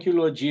 thank you,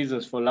 Lord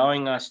Jesus, for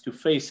allowing us to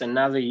face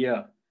another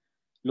year.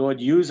 Lord,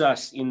 use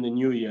us in the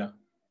new year.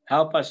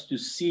 Help us to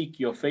seek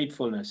your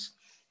faithfulness,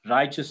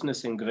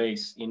 righteousness, and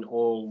grace in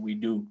all we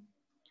do.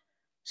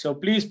 So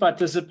please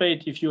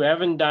participate. If you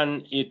haven't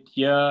done it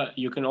here,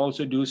 you can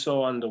also do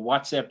so on the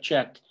WhatsApp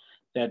chat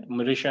that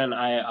Marisha and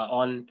I are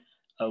on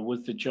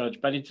with the church.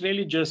 But it's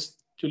really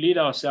just to lead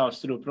ourselves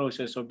through a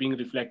process of being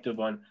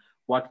reflective on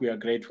what we are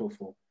grateful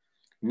for.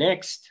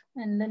 Next.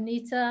 And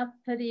Lanita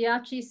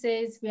Padiachi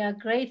says, we are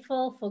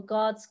grateful for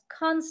God's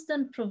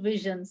constant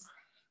provisions.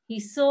 He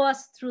saw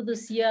us through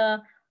this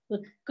year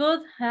with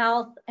good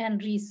health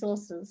and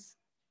resources.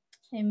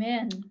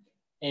 Amen.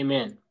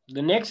 Amen.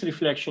 The next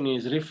reflection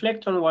is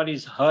reflect on what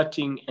is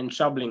hurting and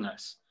troubling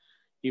us.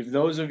 If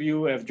those of you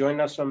who have joined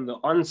us from the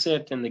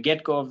onset and the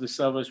get-go of the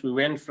service, we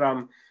went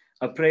from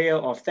a prayer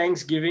of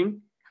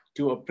thanksgiving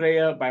to a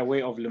prayer by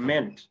way of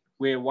lament,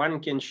 where one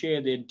can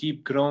share their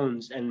deep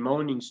groans and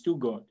moanings to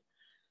God.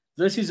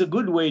 This is a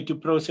good way to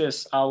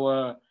process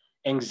our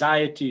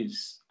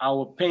anxieties,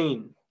 our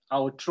pain,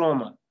 our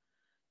trauma.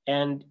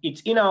 And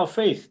it's in our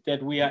faith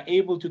that we are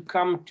able to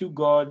come to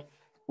God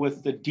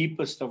with the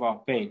deepest of our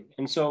pain.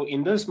 And so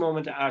in this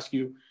moment, I ask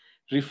you,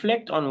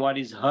 reflect on what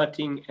is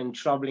hurting and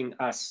troubling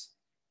us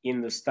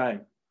in this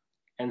time.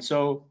 And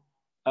so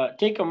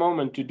take a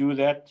moment to do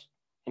that.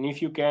 And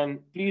if you can,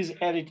 please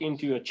add it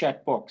into your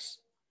chat box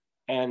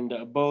and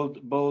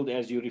bold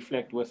as you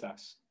reflect with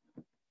us.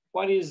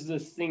 What is the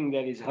thing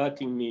that is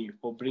hurting me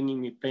or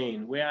bringing me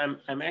pain, where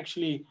I'm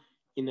actually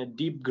in a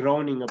deep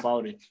groaning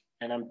about it,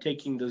 and I'm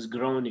taking this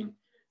groaning,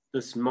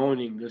 this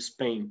moaning, this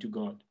pain to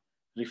God.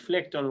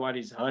 Reflect on what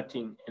is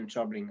hurting and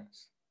troubling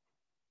us.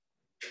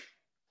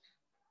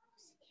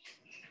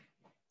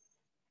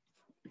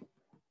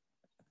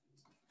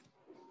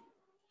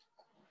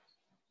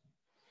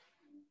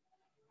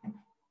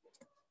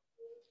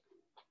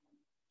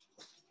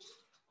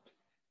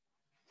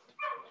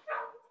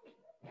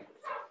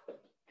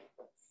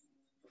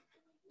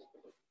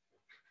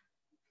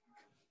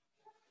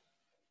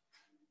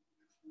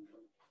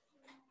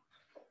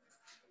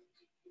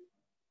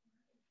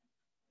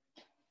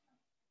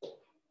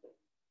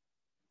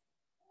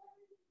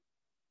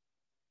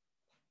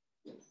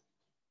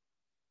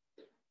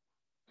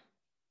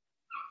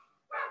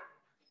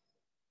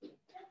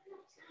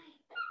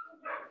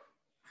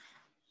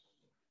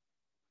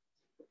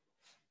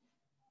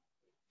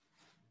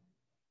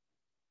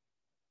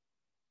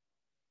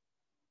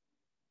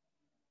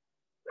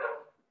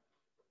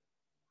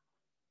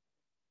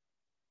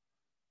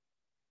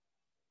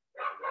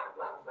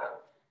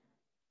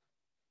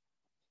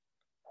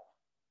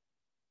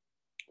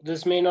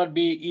 This may not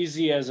be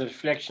easy as a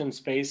reflection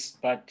space,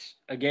 but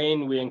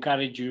again, we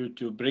encourage you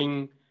to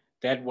bring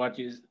that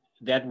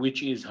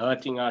which is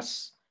hurting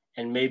us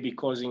and maybe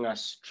causing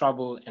us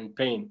trouble and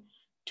pain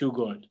to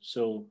God.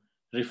 So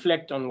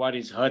reflect on what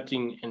is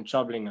hurting and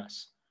troubling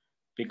us,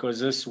 because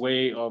this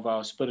way of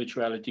our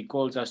spirituality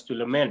calls us to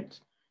lament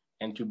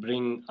and to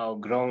bring our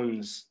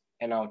groans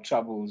and our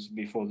troubles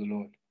before the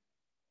Lord.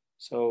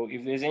 So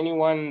if there's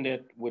anyone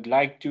that would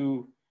like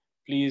to,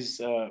 please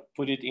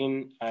put it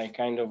in. I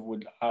kind of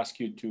would ask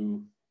you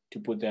to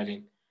put that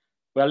in.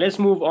 Well, let's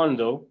move on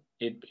though.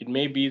 It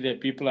may be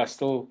that people are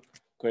still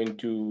going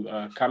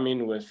to come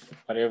in with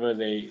whatever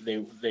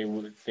they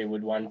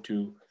would want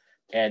to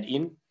add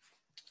in.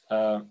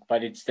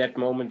 But it's that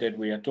moment that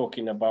we are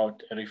talking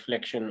about, a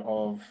reflection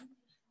of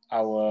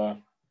our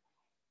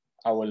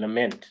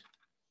lament.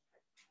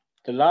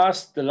 The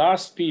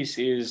last piece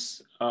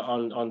is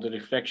on the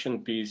reflection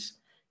piece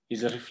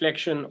is a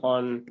reflection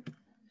on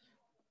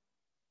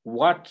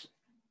what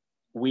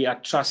we are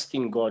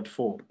trusting God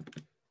for.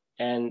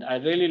 And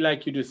I'd really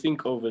like you to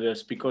think over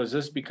this, because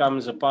this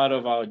becomes a part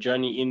of our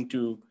journey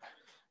into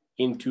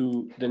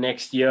the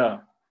next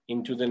year,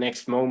 into the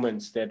next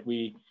moments, that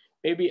we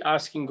may be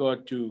asking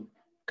God to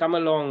come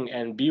along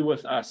and be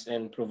with us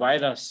and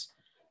provide us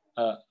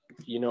a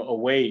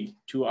way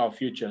to our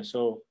future.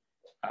 So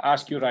I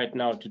ask you right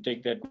now to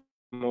take that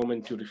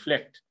moment to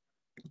reflect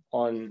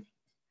on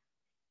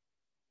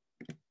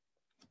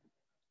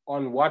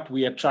what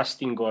we are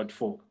trusting God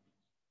for.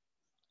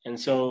 And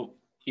so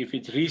if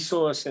it's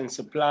resource and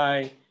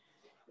supply,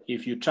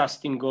 if you're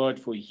trusting God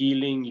for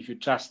healing, if you're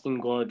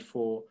trusting God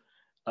for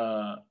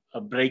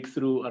a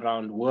breakthrough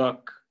around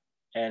work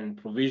and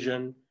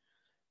provision,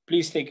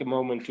 please take a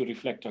moment to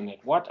reflect on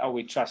that. What are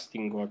we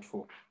trusting God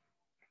for?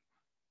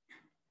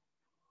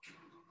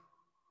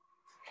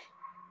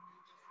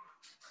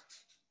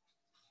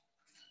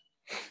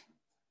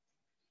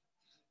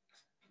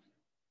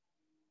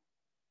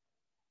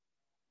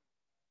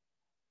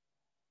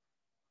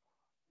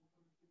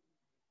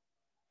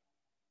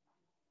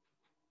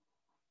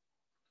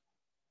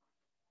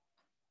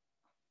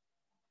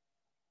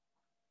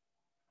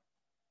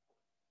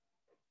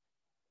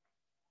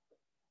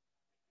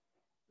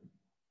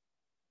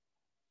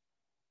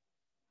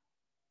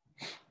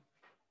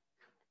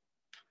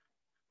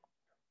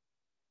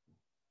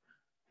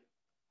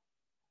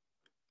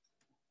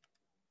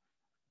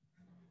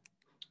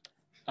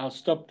 I'll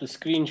stop the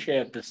screen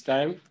share at this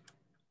time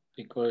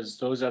because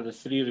those are the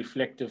 3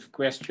 reflective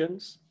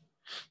questions.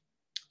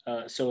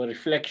 So a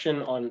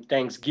reflection on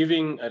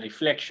thanksgiving, a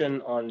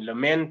reflection on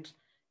lament,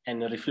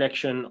 and a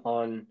reflection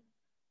on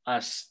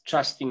us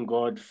trusting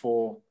God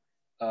for,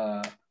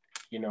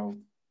 you know,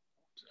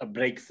 a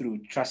breakthrough,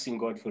 trusting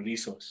God for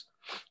resource.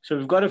 So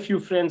we've got a few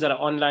friends that are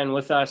online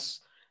with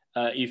us.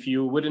 If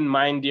you wouldn't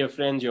mind, dear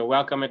friends, you're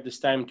welcome at this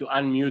time to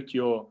unmute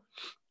your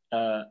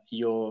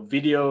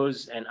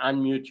videos and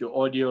unmute your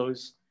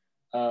audios.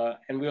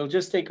 And we'll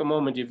just take a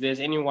moment if there's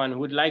anyone who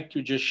would like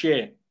to just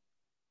share,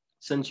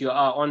 since you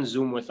are on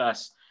Zoom with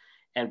us,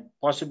 and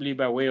possibly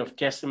by way of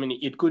testimony.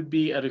 It could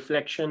be a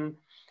reflection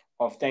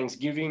of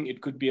thanksgiving.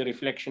 It could be a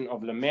reflection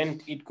of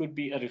lament. It could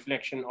be a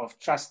reflection of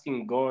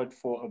trusting God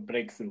for a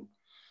breakthrough.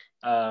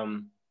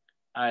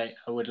 I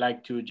would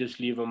like to just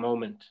leave a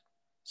moment.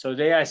 So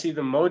there I see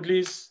the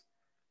Modleys.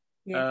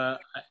 Yes,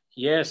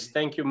 yes,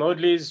 thank you,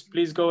 Modleys.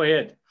 Please go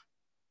ahead.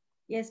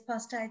 Yes,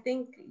 Pastor, I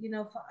think,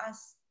 for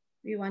us,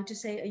 we want to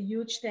say a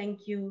huge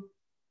thank you,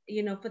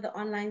 for the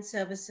online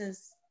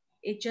services.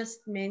 It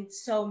just meant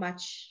so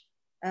much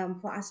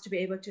for us to be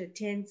able to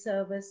attend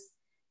service,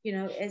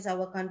 as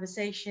our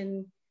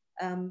conversation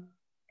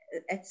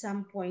at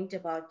some point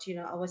about,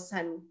 our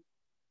son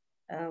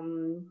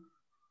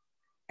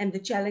and the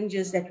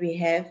challenges that we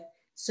have.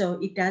 So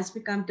it does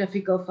become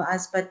difficult for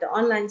us, but the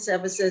online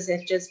services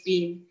have just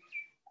been,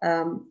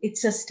 it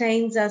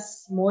sustains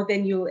us more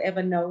than you'll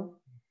ever know.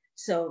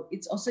 So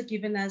it's also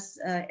given us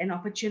an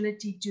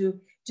opportunity to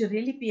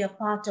really be a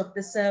part of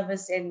the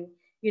service. And,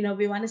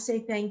 we want to say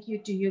thank you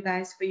to you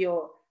guys for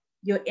your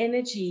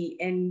energy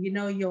and,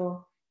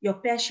 your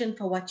passion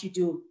for what you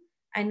do.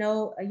 I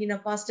know,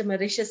 Pastor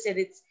Marisha said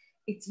it's,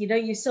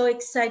 you're so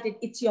excited.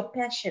 It's your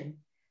passion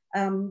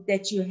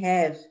that you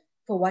have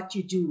for what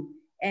you do.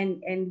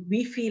 And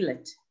we feel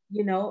it,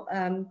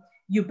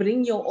 you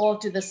bring your all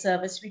to the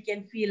service. We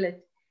can feel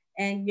it.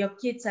 And your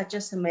kids are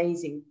just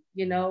amazing,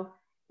 we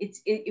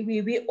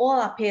all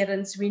are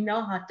parents. We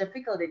know how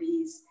difficult it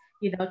is,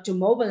 to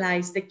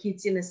mobilize the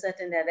kids in a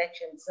certain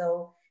direction.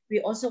 So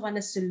we also want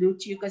to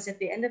salute you, because at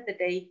the end of the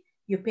day,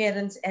 you're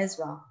parents as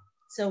well.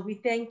 So we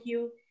thank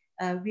you.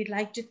 We'd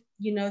like to,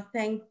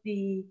 thank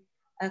the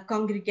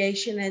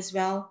congregation as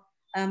well.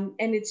 And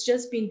it's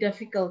just been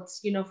difficult,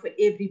 for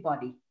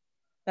everybody.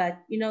 But,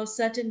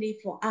 certainly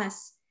for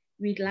us,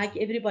 we'd like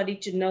everybody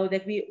to know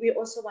that we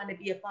also want to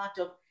be a part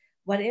of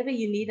whatever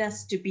you need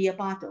us to be a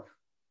part of.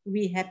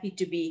 We're happy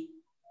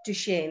to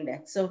share in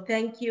that. So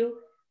thank you.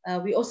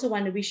 We also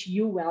want to wish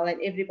you well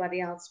and everybody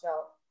else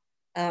well.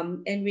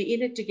 And we're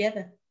in it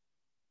together.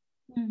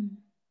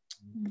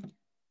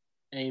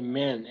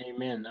 Amen.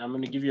 Amen. I'm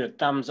going to give you a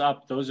thumbs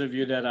up. Those of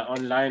you that are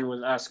online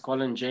with us,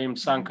 Colin,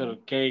 James, Sankar,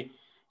 Kay,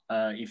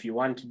 if you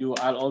want to do,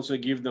 I'll also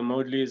give the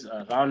Modleys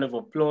a round of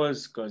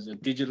applause because the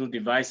digital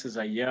devices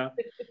are here.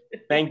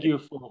 Thank you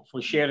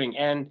for sharing.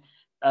 And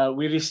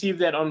we received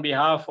that on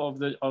behalf of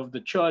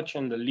the church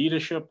and the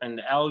leadership and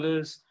the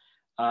elders.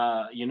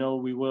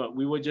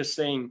 We were just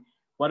saying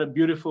what a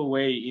beautiful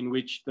way in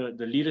which the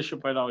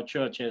leadership at our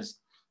church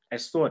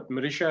has thought.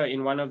 Marisha,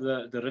 in one of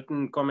the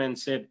written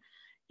comments, said,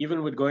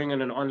 even with going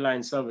on an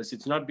online service,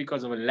 it's not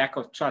because of a lack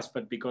of trust,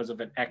 but because of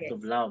an act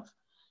of love.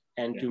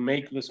 And to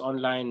make this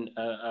online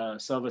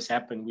service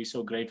happen, we're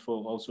so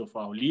grateful also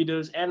for our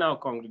leaders and our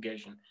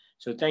congregation.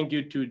 So thank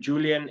you to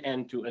Julian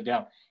and to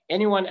Adele.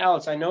 Anyone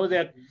else? I know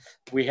that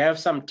we have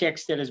some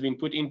text that has been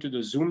put into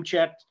the Zoom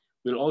chat.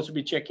 We'll also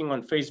be checking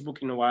on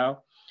Facebook in a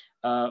while.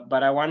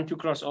 But I want to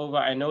cross over.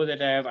 I know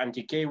that I have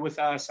Auntie Kay with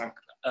us,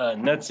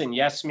 Nuts and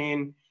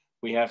Yasmin.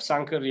 We have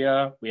Sankar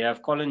here. We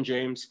have Colin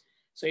James.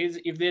 So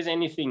if there's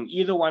anything,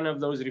 either one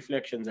of those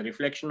reflections, a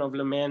reflection of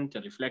lament,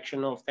 a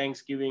reflection of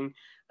thanksgiving,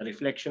 a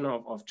reflection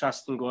of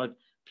trusting God,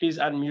 please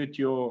unmute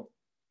your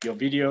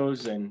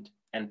videos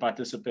and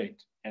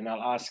participate. And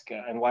I'll ask,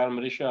 and while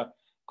Marisha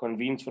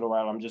convenes for a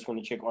while, I'm just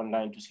going to check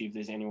online to see if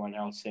there's anyone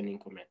else sending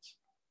comments.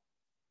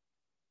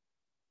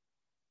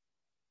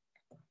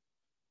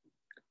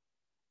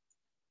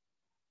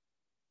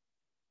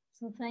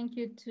 So thank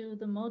you to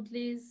the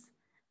Modleys.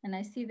 And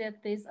I see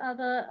that there's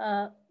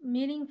other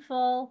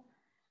meaningful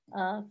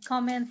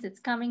comments. It's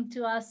coming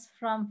to us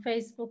from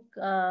Facebook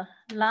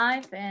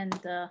Live, and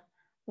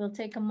we'll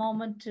take a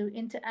moment to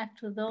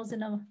interact with those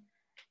in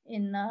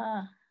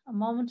a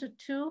moment or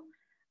two.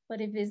 But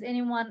if there's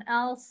anyone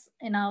else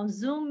in our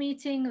Zoom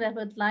meeting that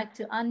would like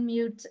to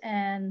unmute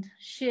and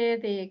share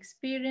their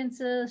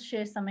experiences,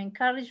 share some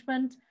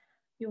encouragement,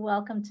 you're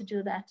welcome to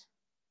do that.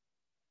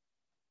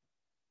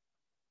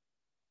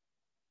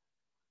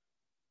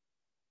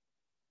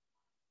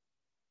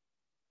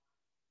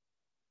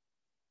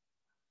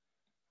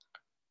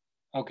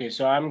 Okay,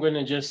 so I'm going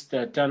to just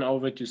turn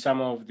over to some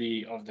of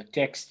the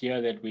text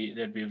here that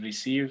we've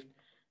received.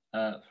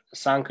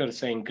 Sankar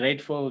saying,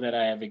 grateful that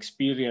I have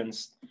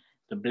experienced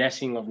the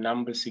blessing of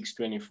Numbers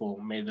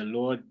 6:24. May the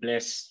Lord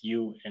bless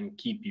you and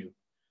keep you.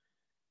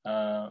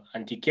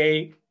 Auntie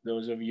Kay,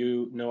 those of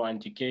you know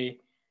Auntie Kay,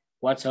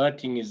 what's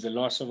hurting is the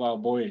loss of our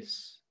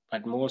boys,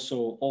 but more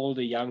so all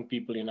the young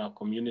people in our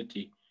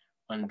community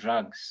on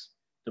drugs,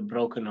 the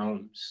broken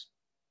homes.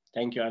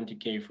 Thank you, Auntie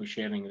Kay, for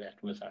sharing that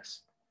with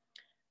us.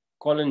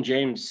 Colin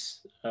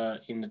James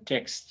in the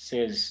text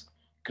says,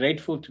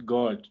 grateful to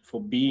God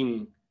for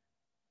being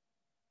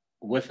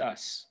with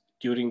us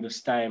during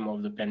this time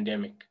of the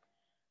pandemic,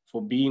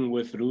 for being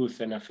with Ruth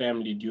and her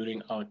family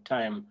during our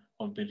time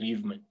of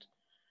bereavement,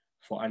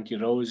 for Auntie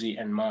Rosie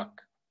and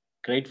Mark,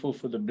 grateful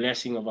for the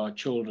blessing of our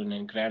children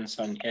and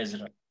grandson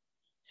Ezra,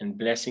 and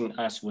blessing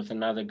us with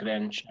another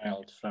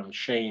grandchild from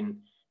Shane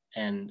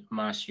and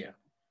Marcia.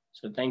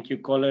 So thank you,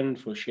 Colin,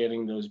 for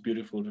sharing those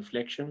beautiful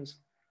reflections.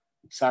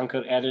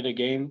 Sankar added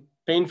again,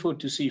 painful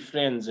to see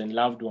friends and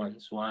loved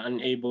ones who are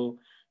unable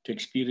to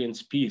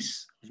experience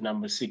peace of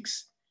number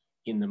 6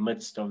 in the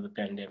midst of the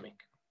pandemic.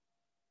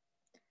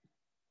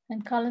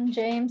 And Colin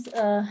James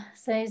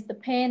says the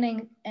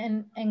pain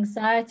and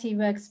anxiety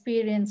we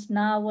experience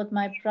now with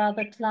my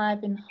brother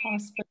Clive in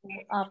hospital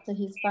after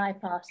his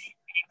bypass.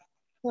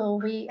 So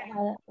we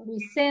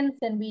sense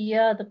and we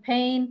hear the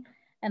pain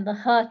and the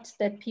hurt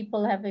that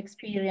people have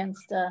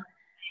experienced.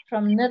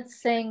 From Nitz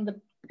saying the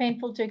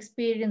painful to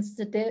experience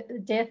the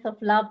death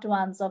of loved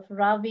ones of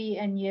Ravi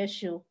and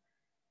Yeshu.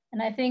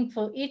 And I think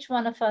for each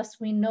one of us,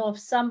 we know of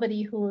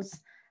somebody who's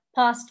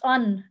passed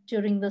on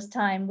during this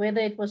time, whether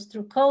it was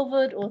through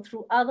COVID or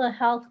through other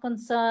health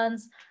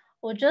concerns,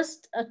 or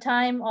just a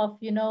time of,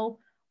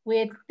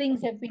 where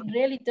things have been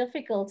really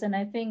difficult. And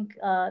I think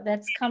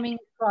that's coming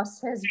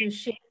across as you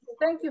share. So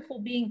thank you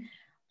for being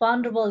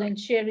vulnerable and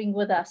sharing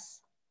with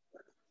us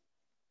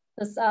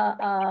this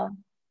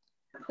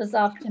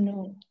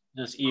afternoon.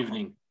 This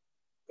evening.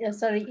 Yeah,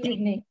 sorry,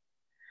 evening.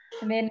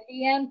 And then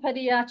Leanne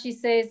Padiachi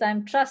says,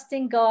 I'm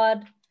trusting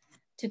God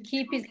to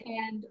keep his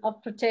hand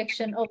of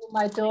protection over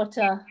my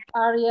daughter,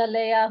 Aria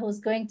Leah,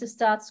 who's going to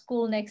start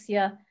school next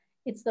year.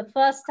 It's the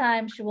first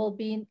time she will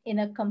be in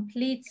a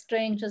complete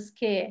stranger's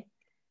care.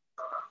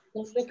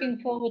 We're looking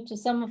forward to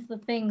some of the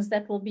things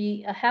that will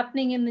be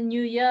happening in the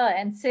new year,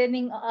 and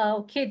sending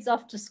our kids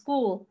off to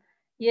school.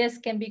 Yes,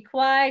 can be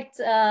quite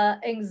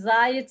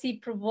anxiety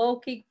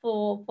provoking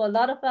for a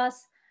lot of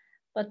us,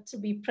 but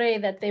we pray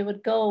that they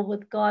would go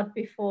with God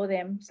before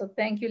them. So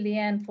thank you,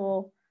 Leanne,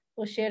 for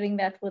sharing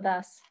that with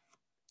us.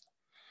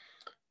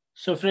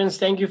 So friends,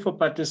 thank you for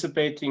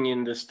participating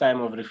in this time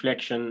of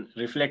reflection,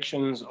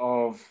 reflections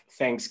of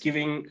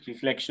thanksgiving,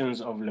 reflections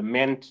of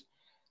lament.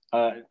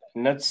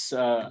 Nuts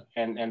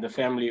and the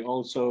family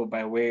also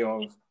by way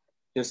of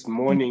just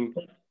mourning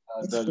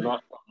the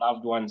loss of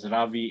loved ones,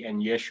 Ravi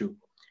and Yeshu.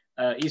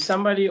 Is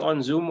somebody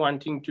on Zoom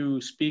wanting to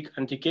speak,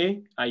 Auntie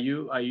Kay? Are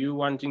you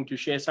wanting to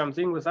share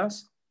something with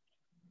us?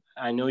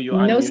 I know you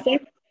are. No, sir.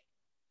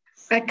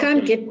 I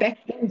can't get back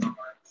in.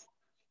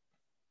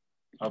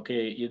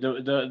 Okay,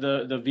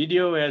 the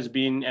video has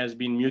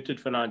been muted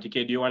for now, Auntie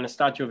Kay. Do you want to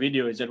start your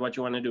video? Is that what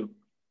you want to do?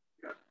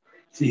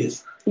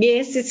 Yes.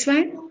 Yes, it's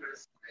fine.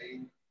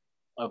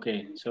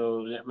 Okay,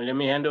 so let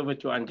me hand over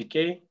to Auntie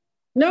Kay.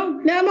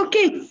 No, I'm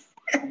okay.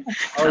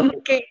 I'm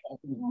okay.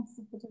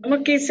 I'm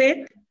okay,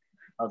 sir.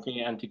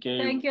 Okay, Auntie Kay.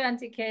 Thank you,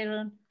 Auntie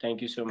Karen.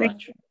 Thank you so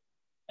much.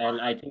 And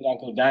I think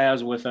Uncle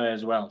Daya's with her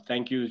as well.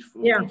 Thank you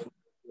for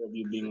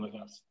you being with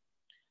us.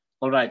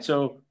 All right,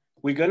 so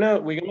we're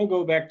gonna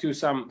go back to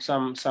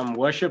some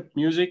worship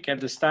music at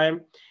this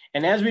time.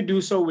 And as we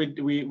do so,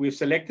 we've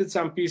selected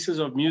some pieces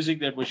of music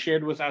that were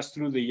shared with us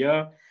through the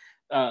year.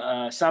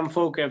 Some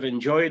folk have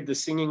enjoyed the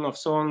singing of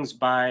songs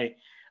by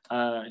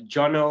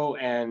Jono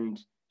and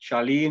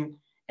Charlene,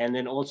 and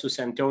then also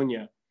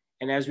Santonia.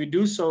 And as we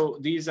do so,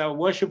 these are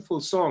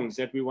worshipful songs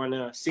that we want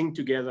to sing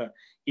together.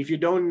 If you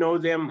don't know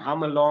them,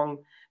 hum along,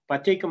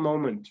 but take a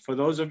moment. For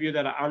those of you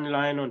that are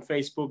online on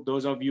Facebook,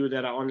 those of you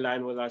that are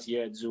online with us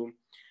here at Zoom,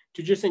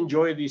 to just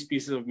enjoy these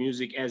pieces of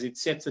music as it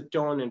sets a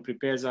tone and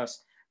prepares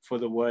us for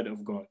the word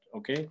of God,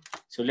 okay?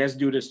 So let's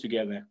do this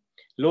together.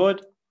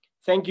 Lord,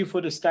 thank you for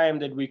this time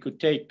that we could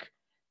take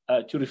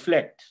to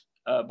reflect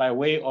by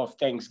way of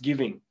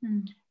thanksgiving,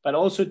 but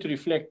also to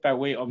reflect by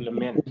way of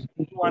lament.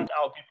 We want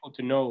our people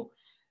to know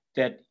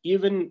that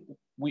even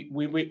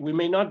we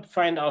may not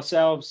find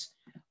ourselves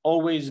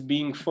always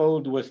being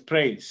filled with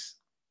praise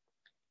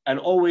and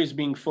always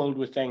being filled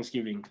with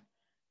thanksgiving.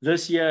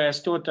 This year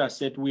has taught us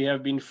that we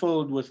have been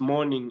filled with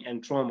mourning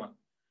and trauma.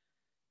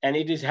 And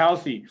it is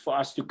healthy for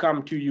us to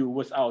come to you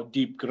with our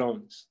deep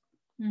groans.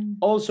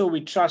 Also,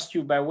 we trust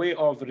you by way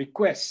of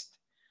request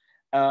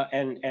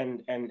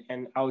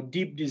and our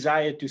deep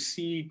desire to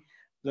see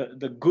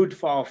the good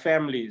for our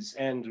families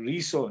and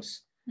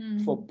resource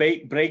for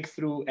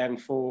breakthrough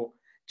and for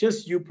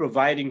just you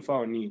providing for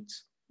our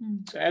needs.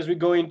 So as we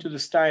go into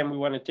this time, we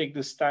want to take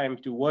this time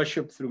to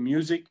worship through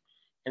music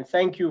and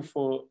thank you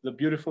for the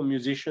beautiful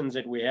musicians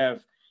that we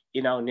have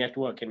in our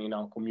network and in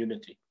our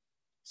community.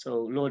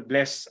 So Lord,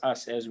 bless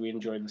us as we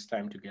enjoy this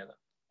time together.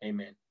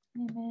 Amen.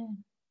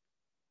 Amen.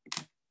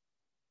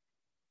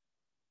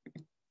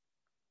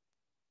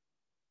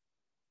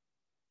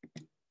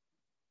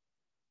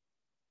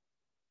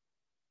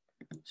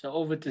 So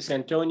over to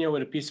Santonia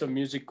with a piece of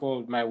music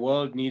called My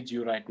World Needs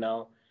You Right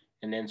Now.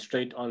 and then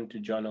straight on to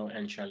Jono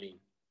and Charlene.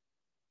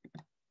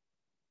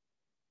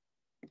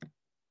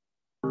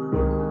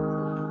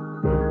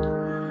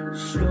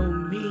 Show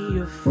me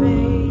your face,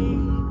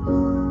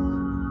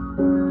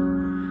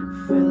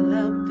 fill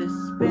up the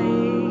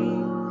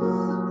space.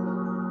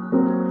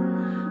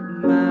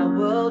 My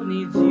world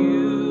needs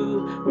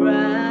you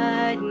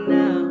right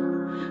now.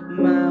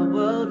 My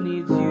world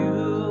needs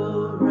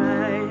you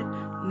right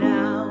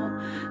now.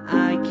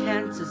 I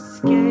can't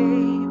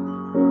escape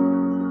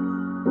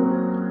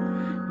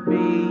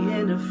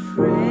being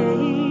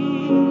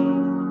afraid.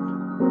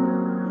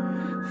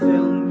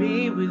 Fill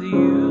me with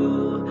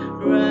you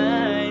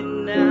right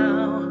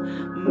now.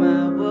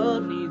 My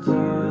world needs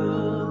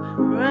you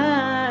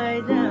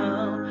right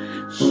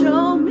now.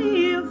 Show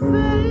me your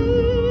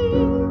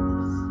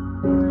face,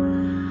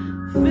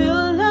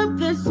 fill up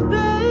the space.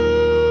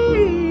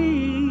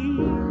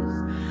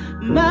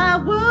 My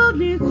world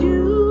needs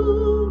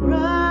you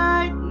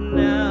right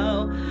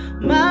now.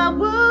 My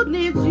world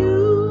needs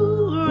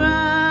you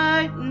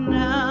right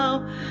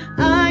now.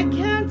 I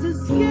can't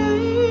escape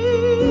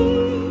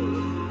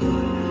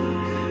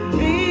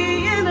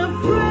being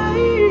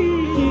afraid.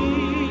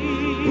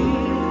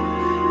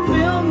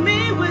 Fill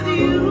me with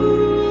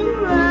you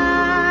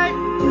right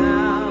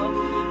now.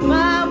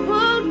 My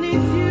world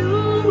needs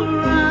you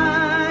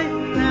right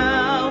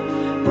now.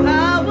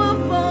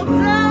 Powerful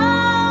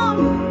down,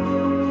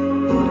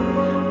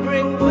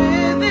 bring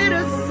with it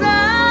a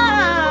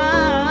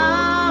sound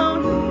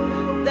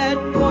that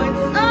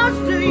points us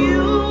to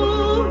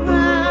you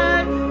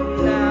right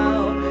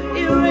now.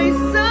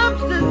 Erase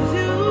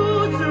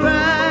substitutes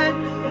right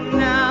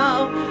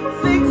now.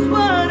 Fix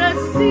what I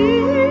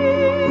see,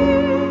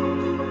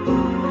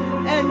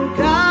 and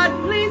God,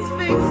 please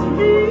fix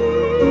me.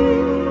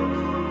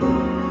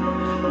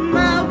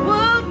 My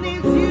world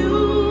needs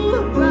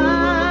you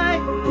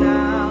right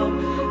now.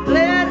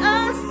 Let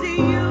us see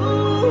you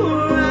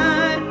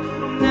right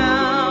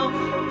now.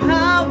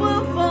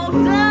 Powerful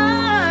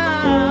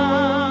down,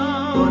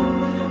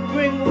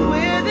 bring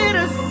with it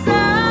a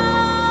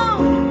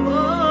sound,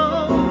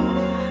 oh,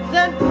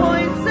 that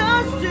points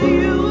us to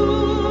you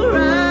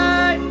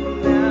right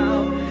now.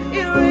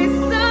 Erase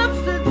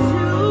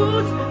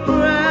substitutes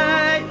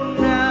right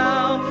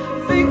now.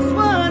 Fix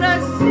what I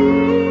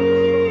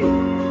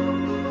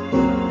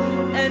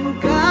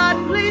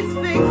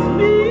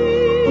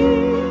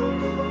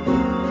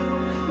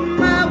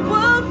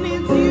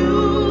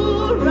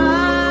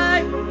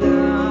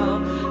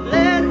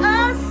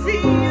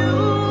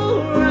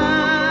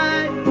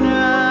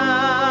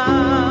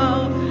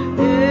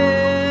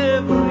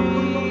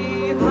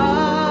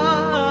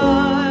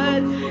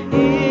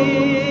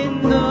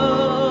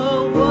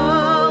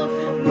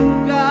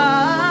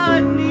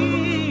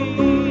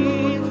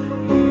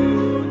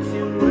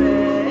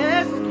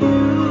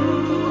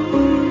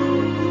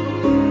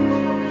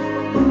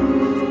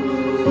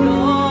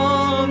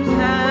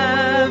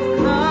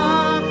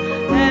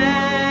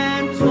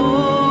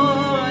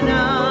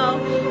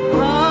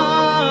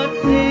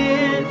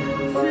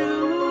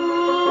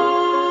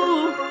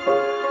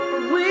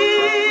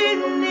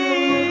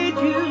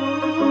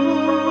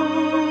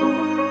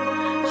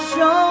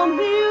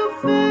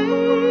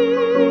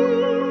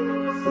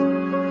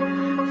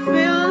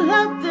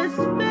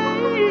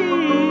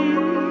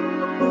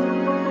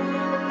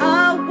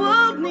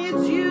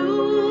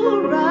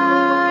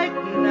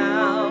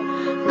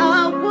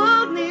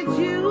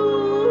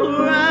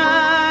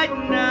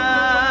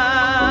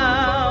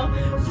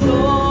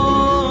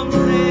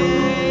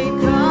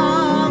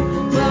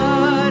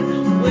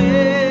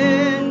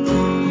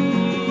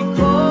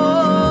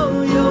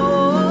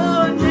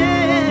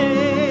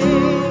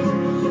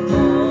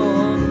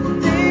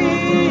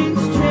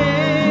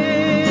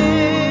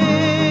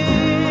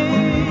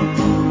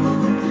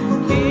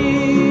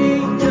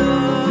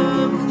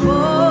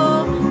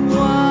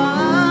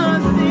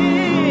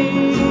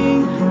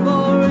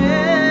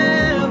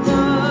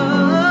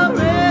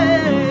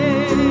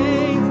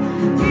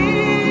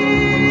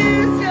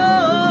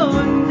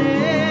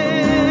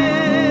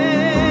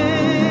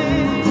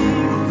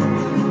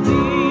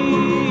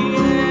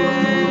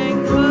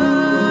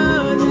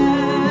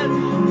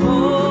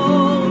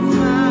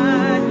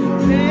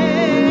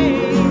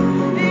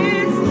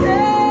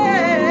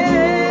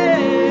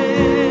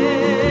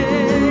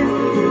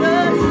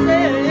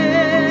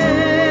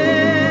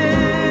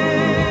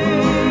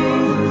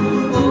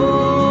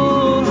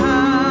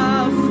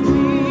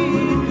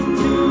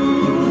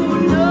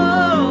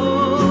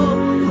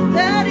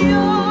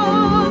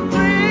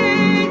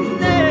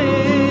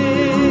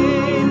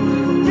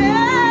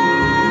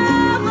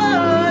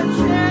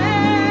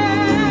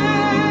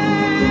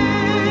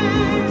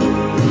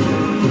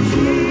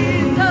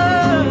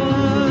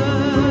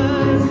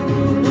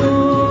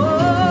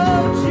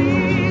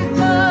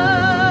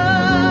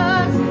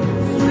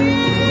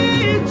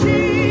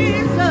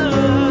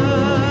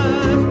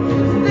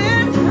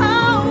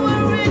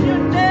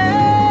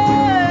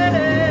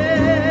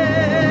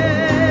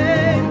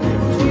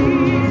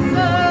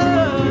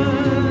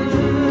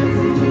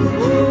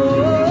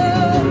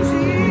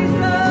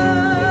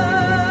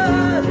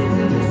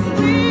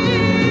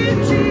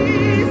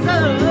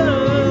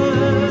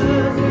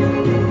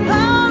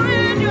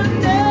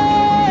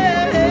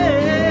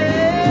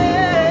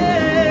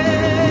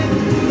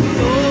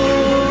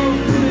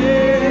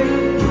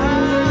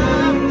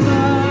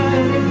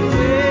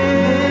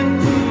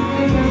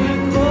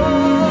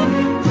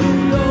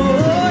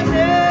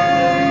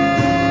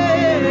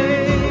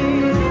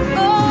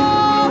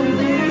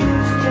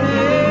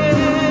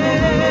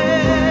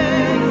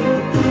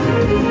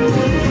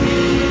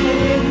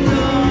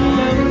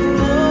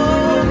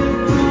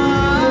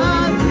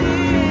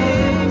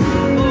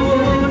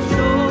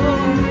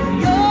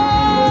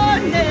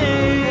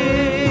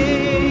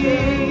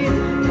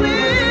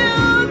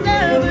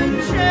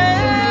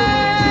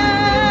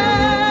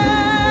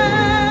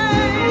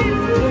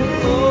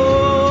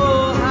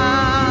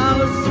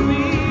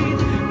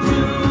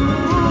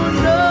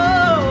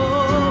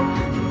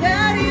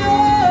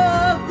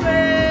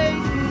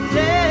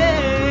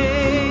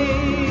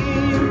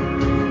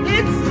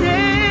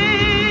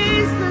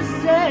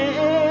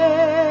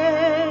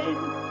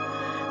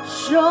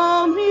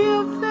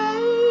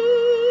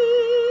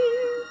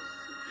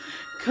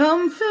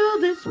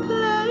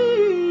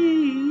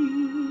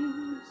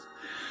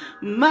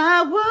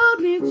My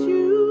world needs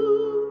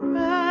you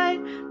right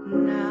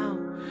now.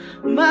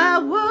 My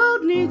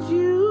world needs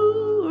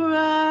you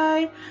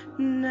right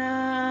now.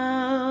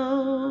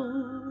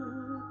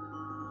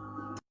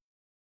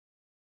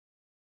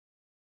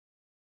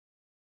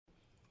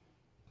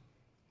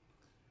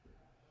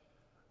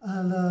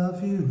 I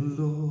love you,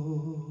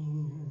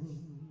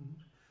 Lord,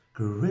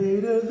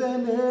 greater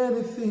than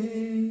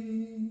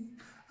anything.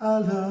 I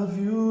love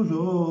you,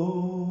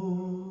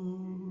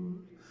 Lord,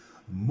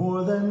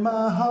 more than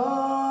my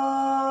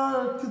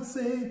heart could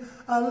sing.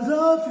 I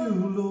love you,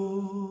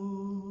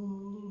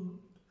 Lord,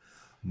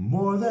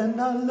 more than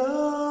I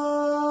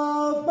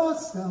love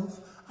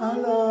myself. I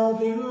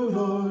love you,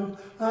 Lord.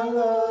 I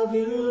love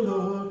you,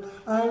 Lord.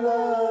 I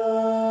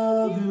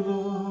love you,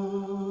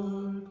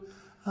 Lord.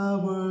 I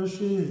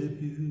worship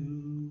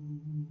you.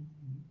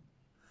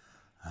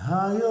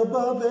 High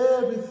above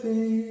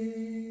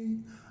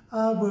everything,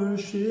 I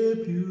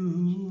worship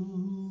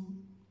you.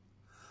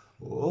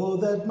 Oh,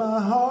 that my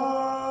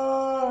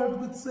heart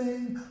would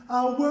sing,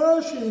 I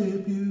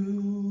worship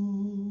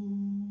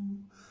you.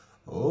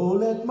 Oh,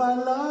 let my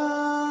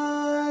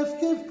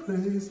life give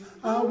praise,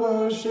 I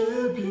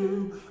worship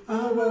you,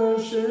 I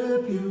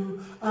worship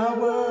you, I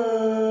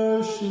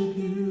worship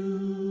you.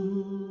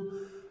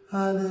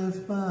 I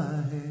lift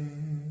my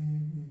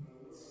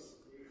hands,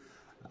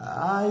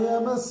 I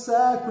am a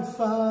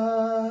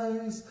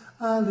sacrifice,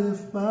 I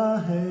lift my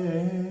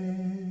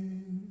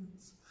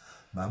hands,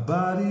 my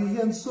body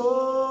and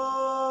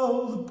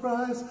soul the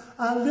price,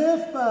 I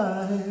lift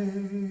my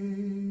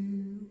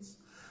hands,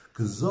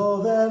 'cause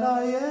all that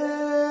I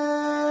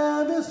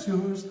am is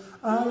yours.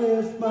 I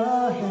lift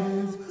my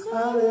hands,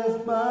 I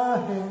lift my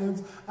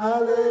hands,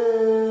 I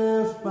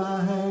lift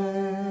my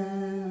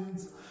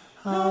hands,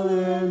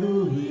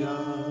 hallelujah.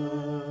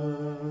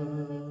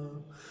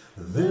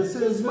 This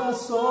is my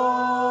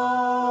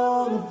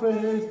song of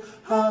praise,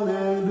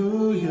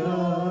 hallelujah.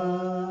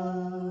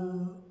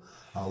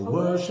 I'll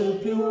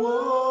worship you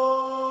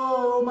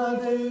all my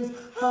days,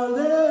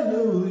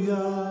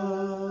 hallelujah.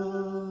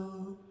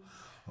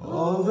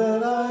 All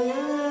that I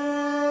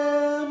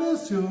am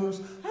is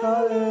yours,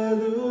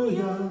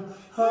 hallelujah,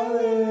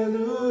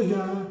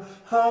 hallelujah,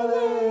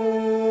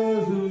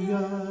 hallelujah,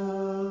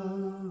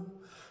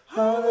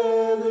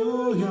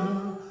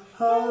 hallelujah,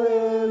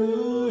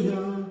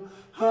 hallelujah,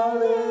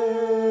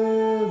 hallelujah.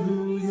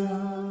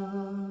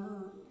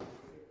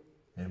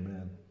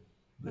 Amen.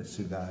 Bless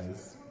you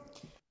guys.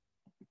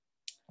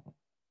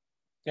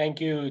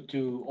 Thank you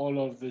to all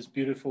of this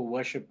beautiful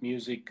worship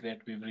music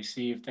that we've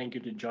received. Thank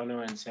you to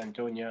Jono and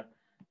Santonia.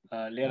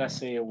 Let us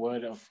say a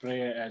word of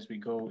prayer as we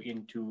go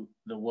into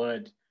the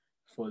word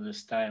for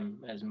this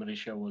time, as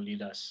Marisha will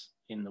lead us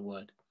in the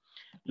word.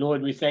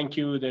 Lord, we thank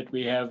you that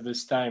we have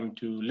this time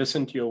to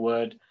listen to your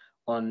word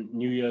on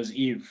New Year's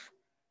Eve,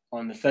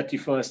 on the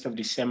 31st of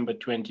December,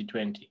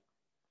 2020.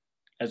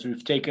 As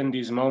we've taken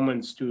these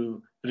moments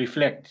to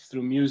reflect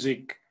through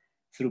music,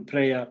 through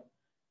prayer,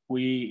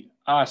 we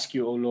ask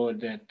you, O Lord,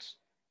 that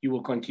you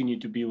will continue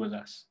to be with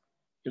us.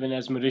 Even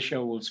as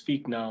Marisha will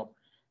speak now,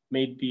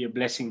 may it be a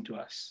blessing to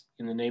us.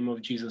 In the name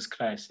of Jesus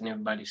Christ, and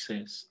everybody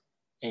says,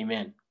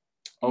 amen.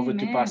 Over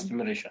to Pastor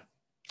Marisha.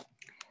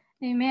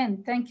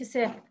 Amen. Thank you,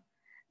 Seth.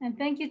 And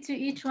thank you to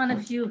each one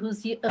of you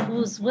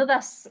who's with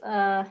us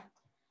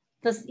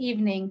this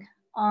evening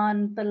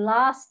on the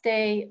last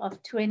day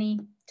of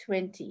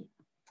 2020.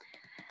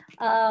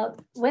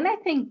 When I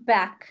think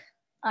back,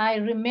 I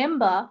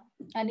remember,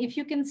 and if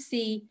you can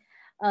see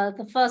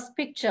the first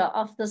picture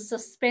of the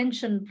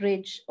suspension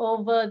bridge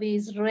over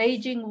these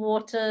raging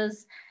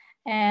waters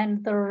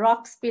and the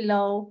rocks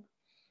below.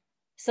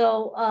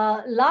 So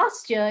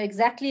last year,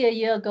 exactly a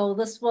year ago,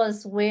 this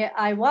was where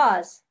I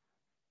was,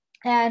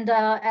 and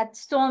at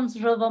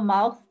Storms River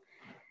mouth.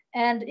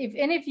 And if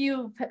any of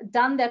you have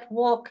done that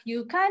walk,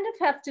 you kind of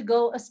have to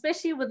go,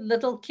 especially with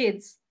little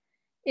kids.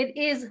 It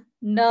is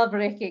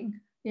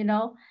nerve-wracking, you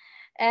know.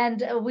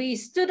 And we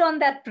stood on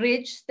that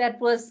bridge that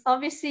was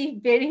obviously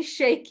very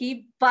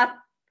shaky, but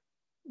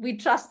we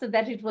trusted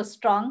that it was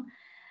strong.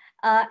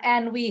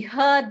 And we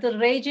heard the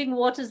raging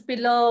waters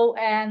below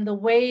and the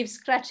waves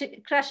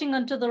crashing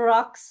onto the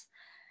rocks,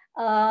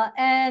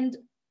 and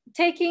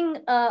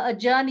taking a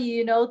journey,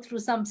 you know, through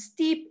some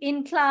steep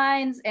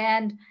inclines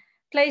and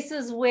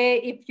places where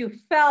if you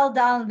fell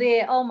down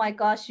there, oh my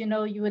gosh, you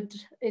know, you'd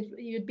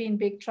be in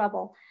big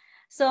trouble.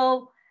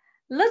 So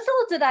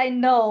little did I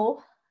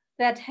know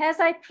that as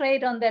I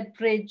prayed on that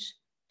bridge,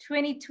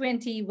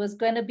 2020 was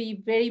going to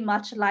be very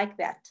much like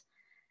that.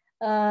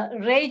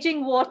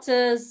 Raging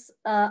waters,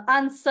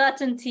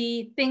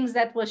 uncertainty, things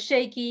that were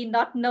shaky,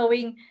 not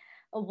knowing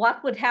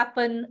what would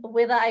happen,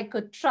 whether I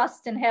could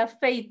trust and have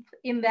faith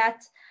in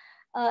that.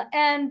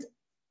 And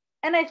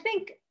I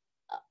think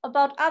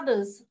about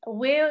others,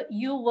 where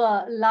you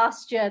were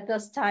last year at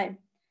this time.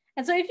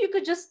 And so if you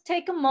could just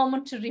take a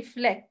moment to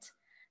reflect,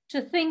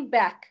 to think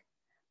back.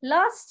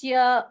 Last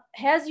year,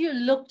 as you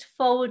looked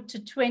forward to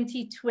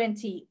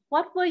 2020,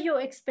 what were your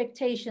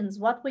expectations?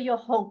 What were your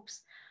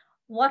hopes?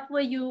 What were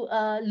you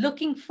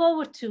looking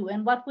forward to,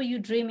 and what were you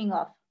dreaming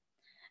of?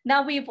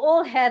 Now, we've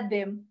all had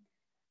them,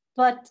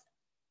 but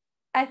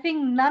I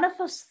think none of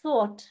us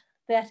thought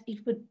that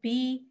it would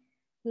be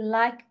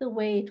like the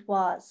way it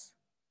was,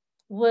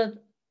 with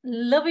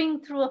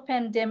living through a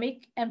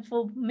pandemic, and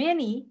for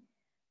many,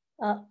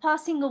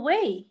 passing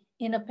away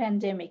in a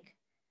pandemic,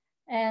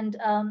 and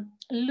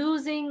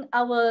losing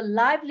our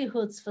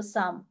livelihoods for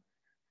some,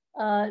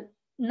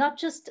 not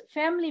just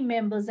family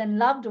members and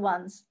loved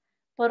ones,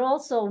 but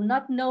also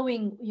not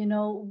knowing,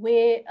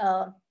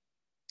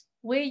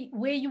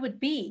 where you would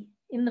be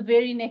in the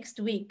very next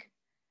week,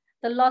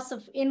 the loss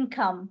of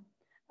income,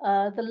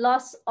 the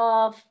loss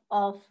of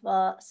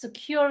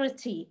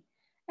security.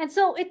 And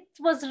so it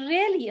was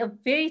really a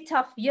very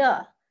tough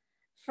year,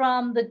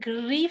 from the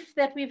grief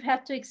that we've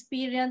had to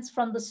experience,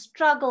 from the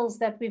struggles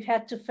that we've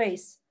had to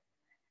face.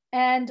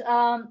 And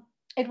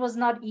it was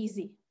not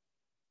easy.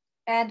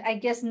 And I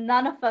guess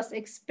none of us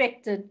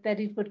expected that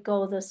it would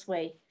go this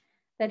way,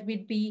 that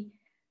we'd be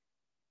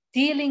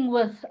dealing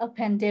with a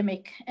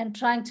pandemic and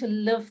trying to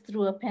live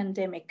through a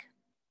pandemic.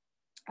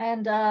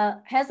 And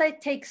as I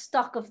take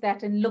stock of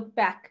that and look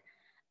back,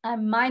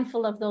 I'm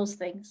mindful of those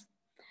things.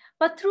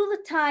 But through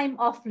the time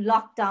of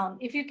lockdown,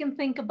 if you can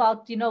think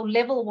about,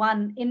 level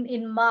 1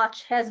 in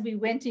March, as we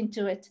went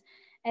into it,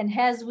 and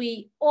as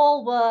we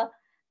all were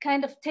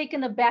kind of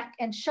taken aback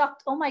and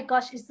shocked, oh my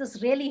gosh, is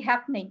this really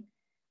happening?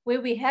 Where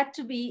we had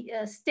to be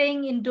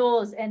staying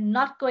indoors and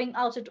not going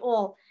out at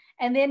all.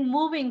 And then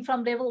moving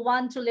from level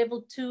 1 to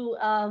level 2,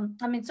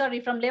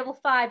 from level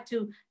 5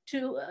 to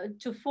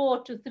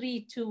 4 to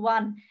 3 to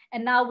 1.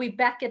 And now we're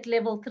back at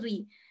level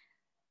 3.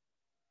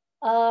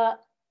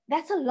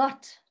 That's a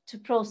lot to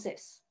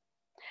process.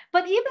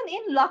 But even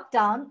in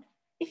lockdown,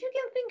 if you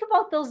can think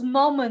about those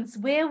moments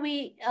where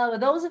we,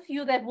 those of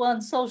you that were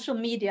on social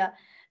media,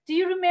 do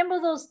you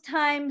remember those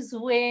times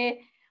where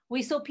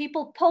we saw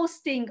people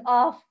posting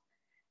of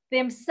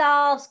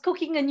themselves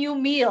cooking a new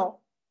meal?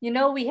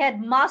 We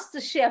had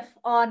MasterChef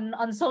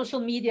on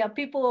social media.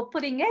 People were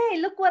putting, hey,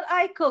 look what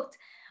I cooked,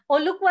 or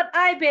look what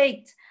I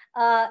baked.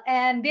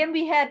 And then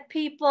we had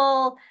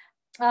people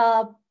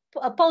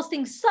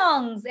posting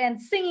songs and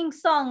singing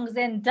songs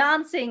and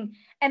dancing.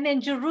 And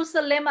then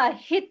Jerusalem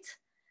hit,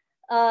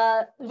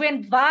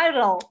 went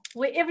viral,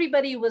 where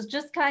everybody was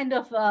just kind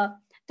of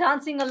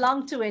dancing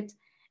along to it.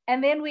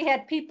 And then we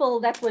had people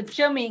that were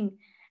gymming.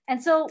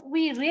 And so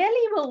we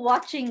really were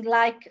watching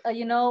like,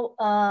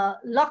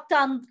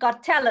 Lockdown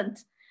Got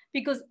Talent,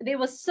 because there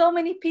were so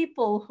many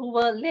people who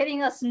were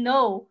letting us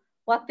know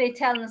what their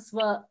talents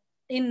were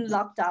in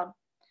lockdown.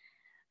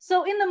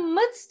 So in the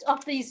midst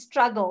of these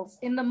struggles,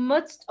 in the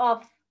midst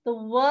of the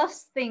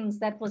worst things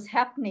that was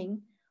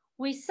happening,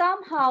 we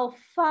somehow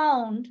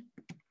found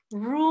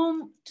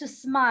room to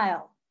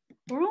smile,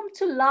 room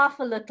to laugh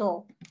a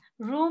little,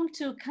 room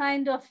to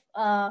kind of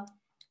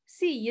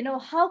see,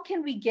 how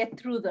can we get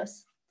through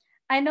this?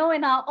 I know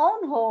in our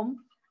own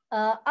home,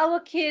 our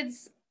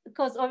kids,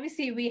 because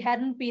obviously we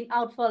hadn't been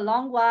out for a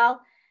long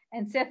while,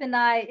 and Seth and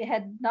I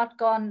had not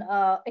gone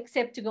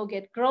except to go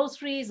get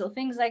groceries or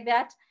things like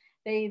that.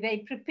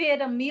 They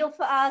prepared a meal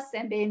for us,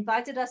 and they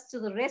invited us to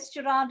the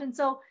restaurant. And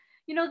so,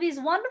 these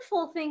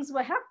wonderful things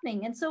were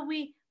happening. And so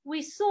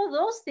we saw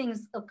those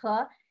things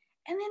occur.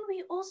 And then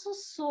we also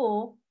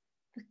saw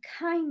the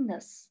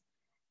kindness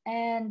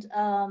and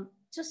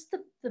just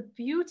the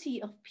beauty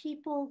of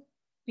people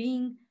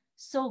being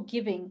so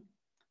giving,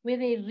 where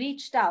they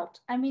reached out.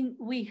 I mean,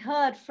 we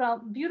heard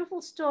from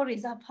beautiful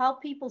stories of how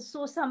people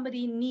saw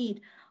somebody in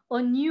need,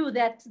 or knew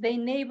that their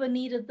neighbor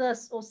needed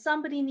this, or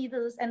somebody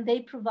needed this, and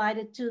they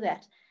provided to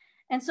that.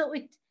 And so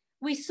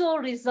we saw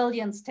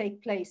resilience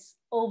take place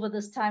over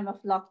this time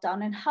of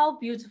lockdown, and how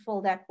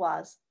beautiful that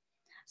was.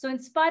 So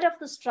in spite of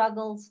the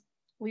struggles,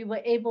 we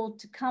were able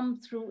to come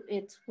through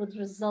it with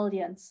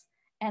resilience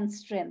and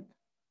strength.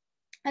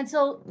 And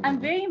so I'm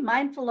very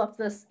mindful of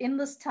this in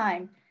this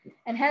time.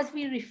 And as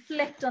we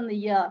reflect on the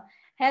year,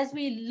 as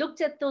we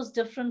looked at those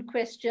different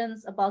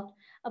questions about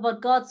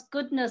God's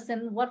goodness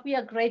and what we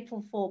are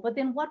grateful for, but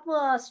then what were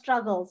our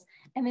struggles,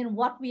 and then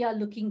what we are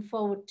looking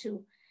forward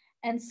to.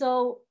 And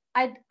so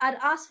I'd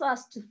ask for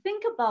us to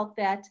think about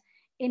that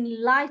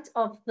in light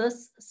of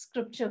this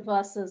scripture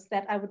verses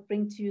that I would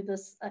bring to you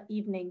this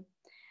evening.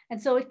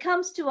 And so it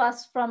comes to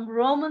us from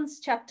Romans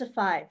chapter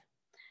 5.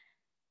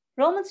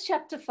 Romans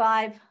chapter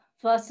 5,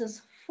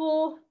 verses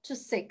 4 to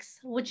 6,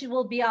 which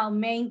will be our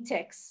main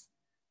text.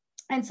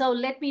 And so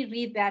let me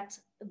read that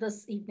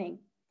this evening.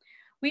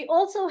 We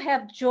also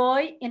have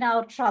joy in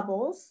our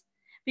troubles,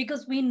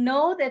 because we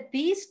know that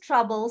these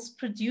troubles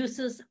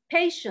produces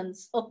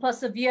patience or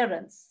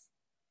perseverance.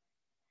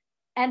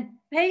 And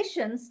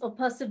patience or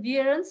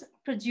perseverance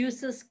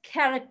produces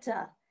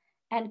character,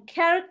 and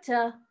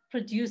character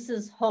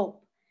produces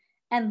hope.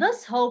 And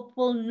this hope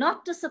will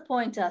not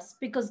disappoint us,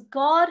 because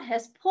God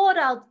has poured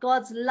out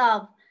God's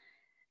love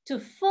to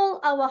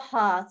fill our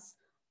hearts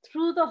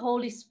through the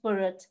Holy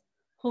Spirit,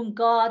 whom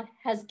God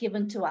has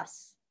given to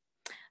us.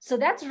 So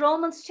that's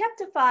Romans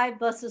chapter 5,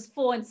 verses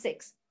 4 and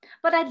 6.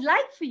 But I'd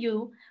like for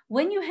you,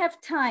 when you have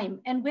time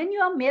and when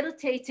you are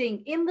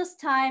meditating in this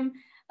time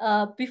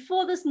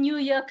before this new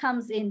year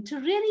comes in, to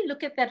really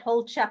look at that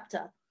whole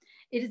chapter.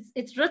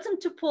 It's written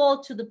to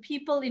Paul, to the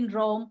people in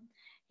Rome.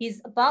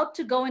 He's about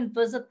to go and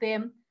visit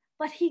them,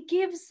 but he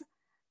gives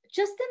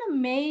just an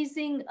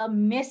amazing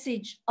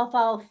message of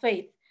our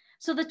faith.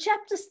 So the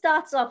chapter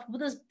starts off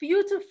with this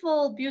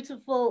beautiful,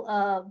 beautiful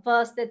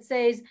verse that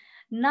says,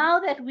 now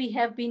that we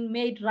have been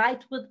made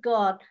right with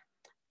God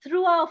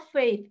through our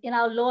faith in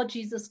our Lord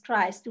Jesus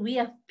Christ, we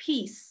have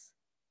peace.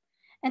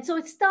 And so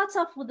it starts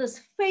off with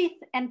this faith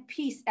and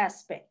peace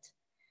aspect,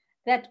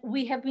 that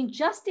we have been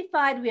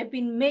justified, we have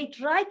been made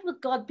right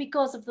with God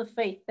because of the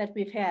faith that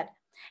we've had.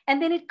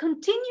 And then it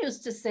continues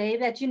to say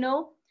that, you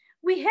know,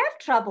 we have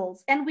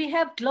troubles and we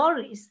have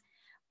glories,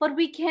 but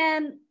we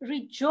can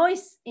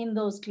rejoice in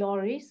those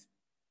glories.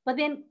 But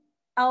then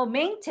our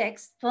main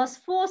text, verse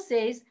 4,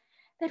 says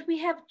that we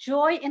have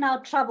joy in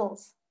our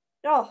troubles.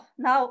 Oh,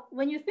 now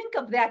when you think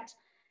of that,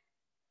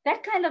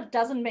 that kind of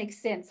doesn't make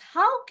sense.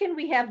 How can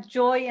we have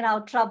joy in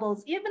our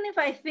troubles? Even if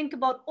I think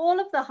about all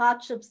of the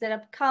hardships that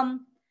have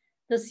come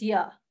this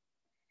year,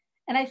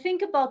 and I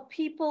think about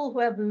people who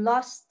have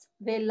lost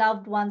their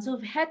loved ones,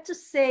 who've had to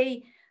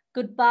say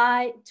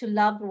goodbye to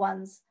loved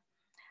ones.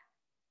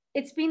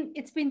 It's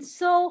been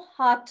so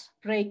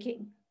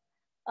heartbreaking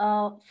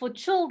for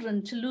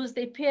children to lose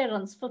their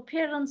parents, for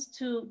parents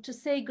to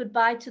say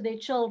goodbye to their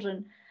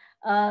children,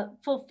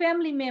 for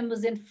family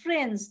members and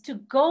friends to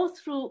go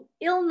through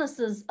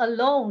illnesses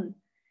alone,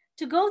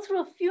 to go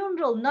through a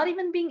funeral, not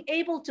even being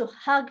able to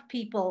hug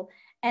people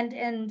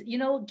and you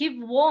know, give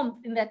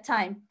warmth in that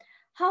time.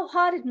 How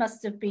hard it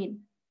must have been.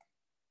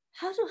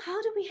 How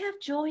do we have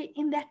joy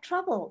in that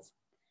troubles?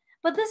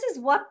 But this is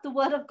what the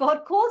word of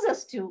God calls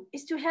us to,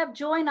 is to have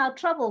joy in our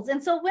troubles.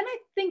 And so when I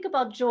think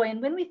about joy,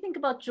 and when we think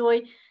about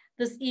joy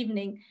this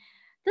evening,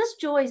 this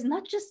joy is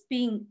not just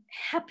being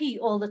happy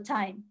all the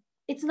time.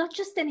 It's not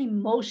just an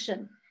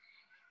emotion.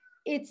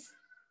 It's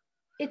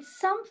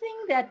something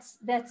that's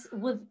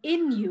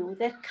within you,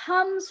 that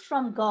comes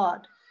from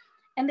God,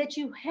 and that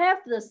you have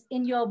this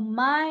in your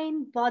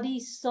mind, body,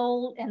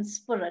 soul, and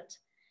spirit.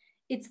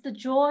 It's the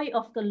joy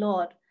of the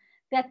Lord,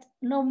 that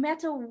no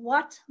matter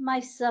what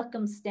my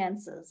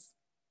circumstances,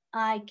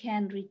 I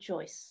can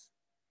rejoice.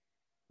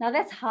 Now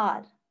that's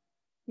hard.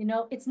 You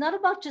know, it's not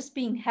about just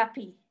being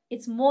happy.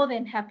 It's more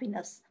than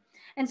happiness.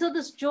 And so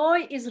this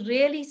joy is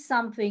really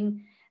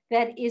something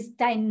that is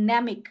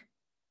dynamic,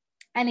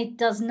 and it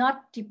does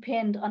not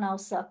depend on our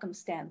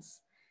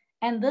circumstance.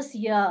 And this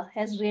year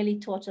has really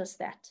taught us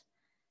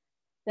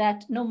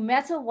that no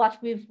matter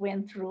what we've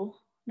went through,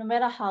 no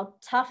matter how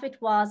tough it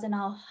was and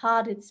how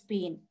hard it's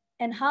been,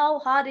 and how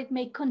hard it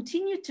may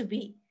continue to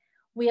be,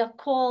 we are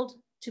called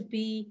to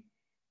be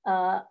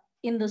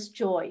in this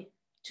joy,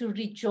 to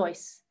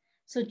rejoice.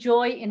 So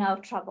joy in our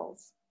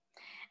troubles.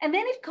 And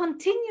then it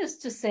continues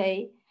to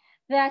say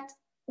that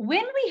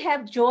when we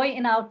have joy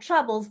in our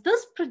troubles,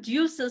 this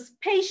produces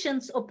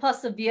patience or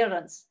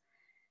perseverance.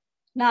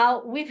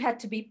 Now, we've had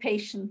to be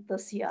patient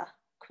this year,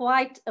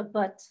 quite a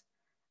bit.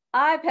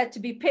 I've had to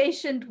be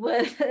patient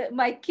with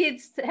my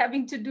kids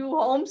having to do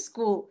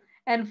homeschool,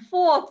 and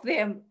 4 of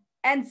them.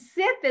 And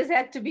Seth has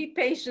had to be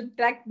patient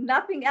like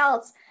nothing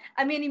else.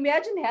 I mean,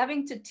 imagine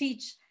having to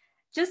teach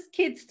just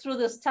kids through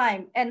this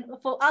time. And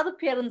for other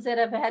parents that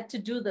have had to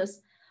do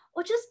this,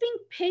 or just being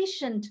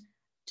patient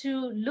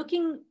to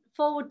looking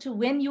forward to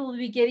when you will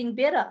be getting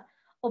better,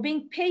 or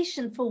being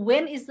patient for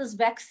when is this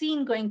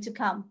vaccine going to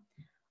come,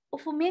 or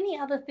for many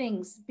other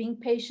things, being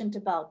patient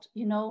about,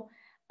 you know,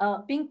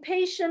 being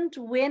patient,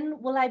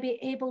 when will I be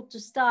able to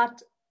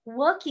start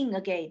working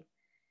again?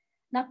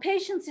 Now,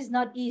 patience is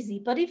not easy,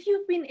 but if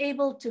you've been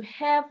able to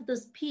have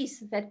this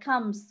peace that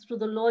comes through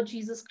the Lord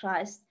Jesus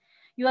Christ,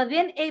 you are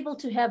then able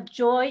to have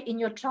joy in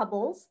your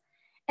troubles.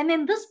 And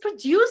then this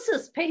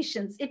produces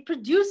patience. It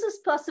produces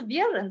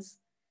perseverance.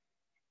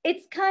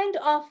 It's kind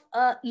of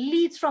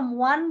leads from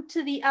one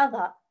to the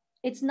other.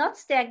 It's not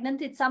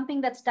stagnant. It's something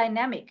that's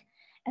dynamic.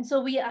 And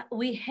so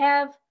we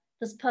have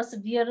this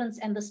perseverance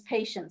and this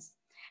patience.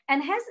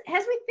 And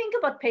as we think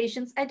about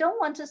patience, I don't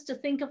want us to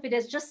think of it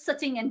as just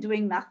sitting and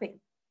doing nothing.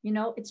 You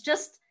know, it's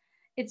just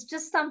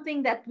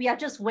something that we are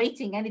just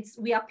waiting and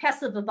we are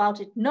passive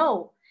about it.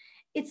 No,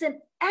 it's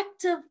an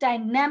active,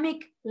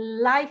 dynamic,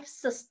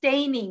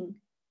 life-sustaining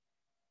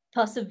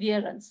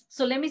perseverance.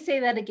 So let me say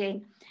that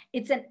again.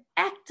 It's an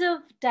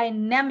active,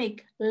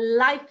 dynamic,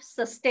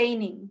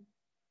 life-sustaining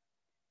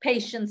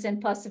patience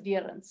and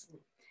perseverance.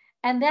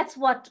 And that's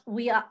what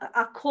we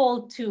are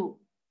called to,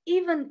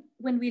 even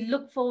when we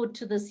look forward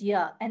to this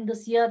year and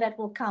this year that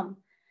will come.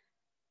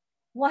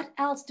 What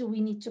else do we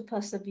need to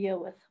persevere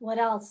with? What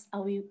else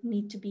we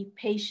need to be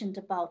patient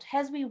about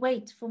as we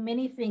wait for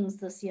many things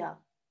this year,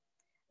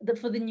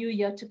 for the new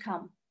year to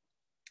come?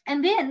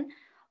 And then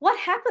what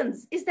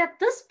happens is that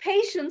this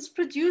patience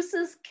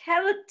produces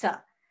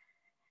character.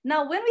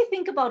 Now, when we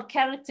think about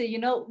character, you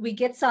know, we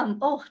get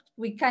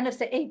we kind of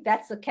say, hey,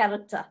 that's a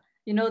character.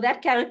 You know,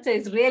 that character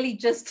is really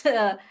just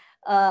a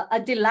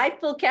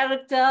delightful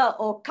character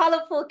or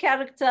colorful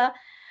character.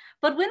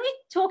 But when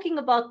we're talking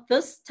about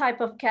this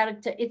type of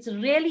character, it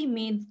really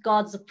means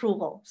God's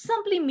approval.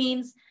 Simply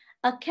means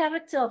a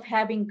character of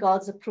having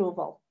God's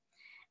approval.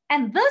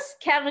 And this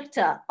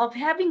character of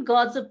having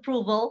God's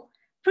approval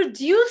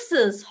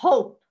produces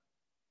hope.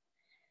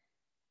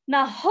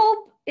 Now,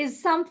 hope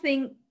is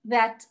something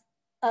that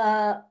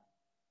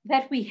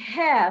we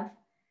have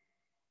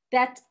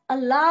that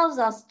allows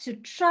us to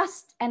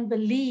trust and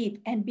believe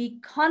and be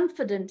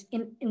confident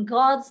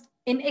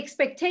in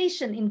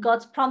expectation in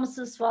God's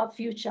promises for our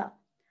future.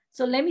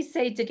 So let me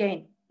say it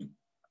again.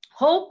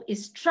 Hope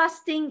is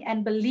trusting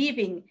and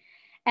believing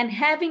and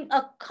having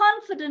a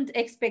confident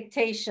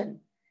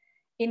expectation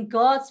in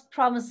God's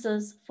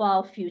promises for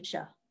our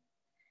future.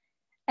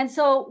 And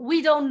so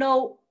we don't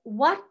know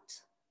what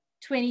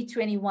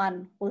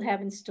 2021 will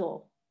have in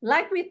store.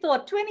 Like we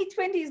thought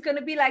 2020 is going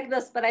to be like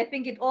this, but I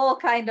think it all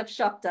kind of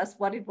shocked us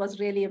what it was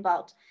really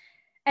about.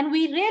 And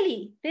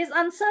there's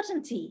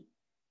uncertainty,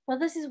 but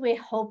this is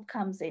where hope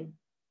comes in,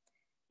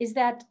 is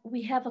that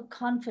we have a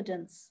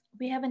confidence,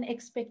 we have an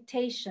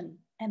expectation,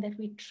 and that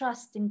we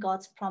trust in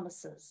God's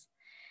promises.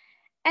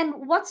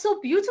 And what's so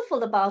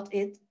beautiful about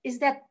it is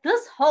that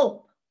this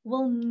hope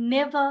will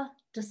never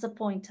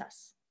disappoint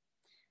us.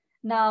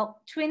 Now,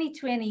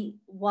 2020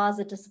 was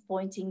a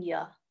disappointing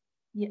year.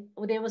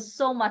 There was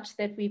so much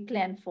that we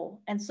planned for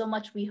and so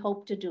much we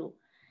hope to do.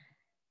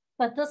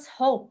 But this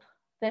hope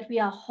that we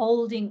are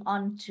holding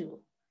on to,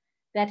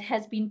 that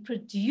has been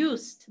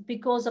produced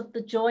because of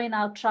the joy in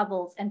our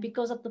troubles and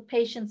because of the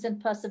patience and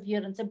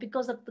perseverance and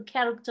because of the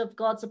character of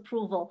God's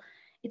approval,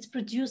 it's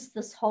produced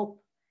this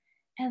hope.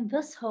 And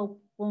this hope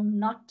will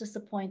not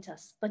disappoint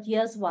us. But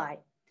here's why.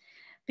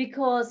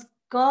 Because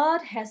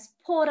God has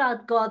poured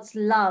out God's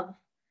love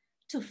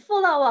to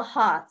fill our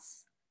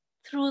hearts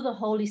through the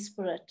Holy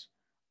Spirit,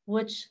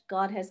 which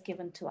God has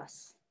given to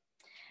us.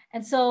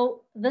 And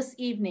so this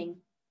evening,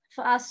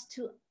 for us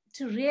to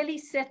really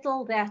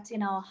settle that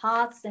in our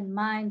hearts and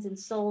minds and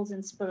souls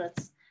and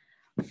spirits,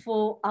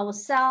 for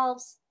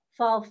ourselves,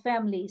 for our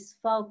families,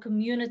 for our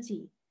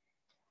community,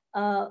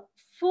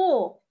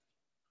 for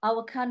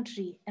our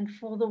country and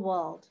for the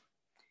world,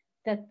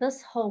 that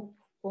this hope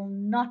will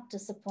not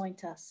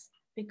disappoint us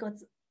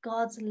because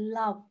God's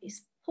love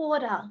is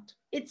poured out.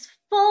 It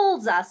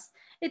fills us.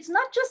 It's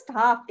not just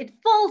half, it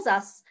fills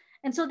us.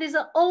 And so there's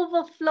an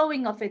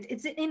overflowing of it.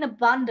 It's in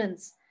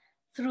abundance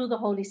through the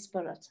Holy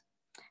Spirit.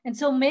 And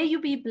so may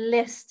you be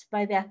blessed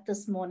by that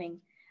this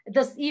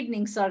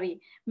evening.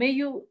 May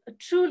you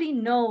truly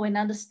know and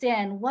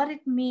understand what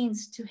it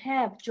means to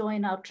have joy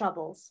in our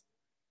troubles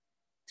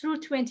through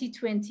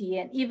 2020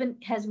 and even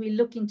as we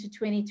look into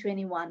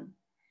 2021.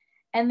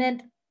 And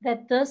then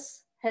that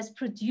this has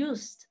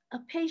produced a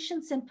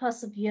patience and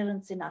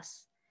perseverance in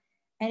us.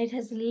 And it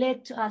has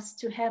led to us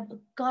to have a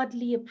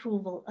godly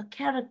approval, a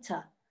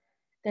character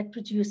that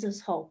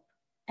produces hope,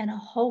 and a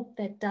hope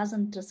that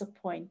doesn't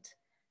disappoint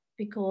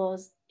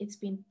because it's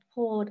been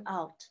poured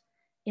out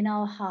in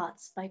our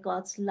hearts by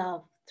God's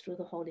love through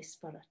the Holy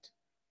Spirit.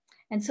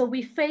 And so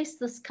we face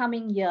this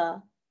coming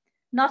year,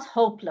 not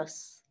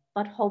hopeless,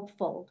 but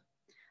hopeful.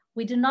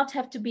 We do not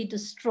have to be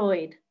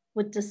destroyed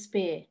with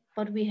despair,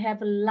 but we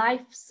have a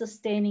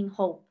life-sustaining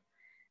hope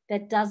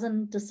that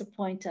doesn't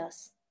disappoint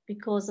us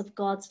because of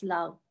God's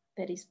love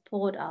that is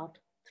poured out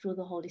through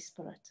the Holy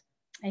Spirit.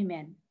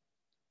 Amen.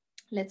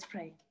 Let's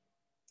pray.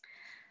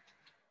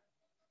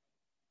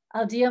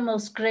 Our dear,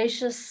 most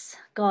gracious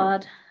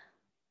God,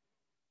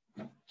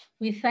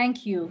 we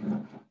thank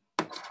you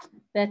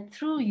that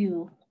through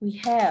you we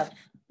have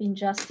been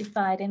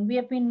justified and we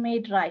have been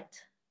made right,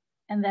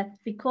 and that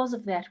because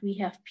of that we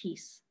have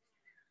peace.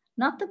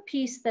 Not the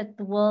peace that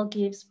the world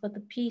gives, but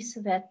the peace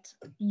that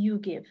you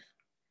give.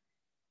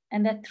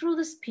 And that through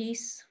this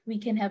peace we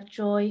can have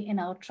joy in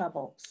our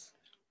troubles.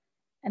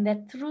 And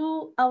that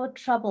through our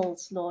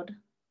troubles, Lord,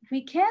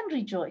 we can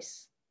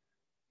rejoice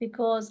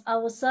because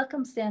our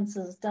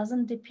circumstances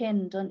doesn't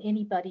depend on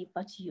anybody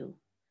but you.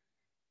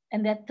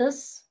 And that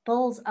this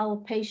builds our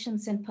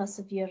patience and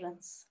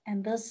perseverance.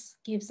 And this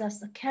gives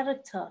us a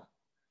character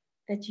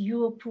that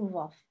you approve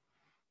of.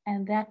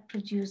 And that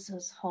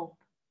produces hope.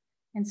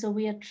 And so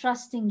we are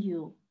trusting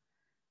you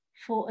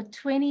for a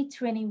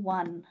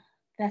 2021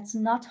 that's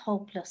not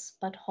hopeless,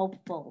 but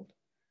hopeful.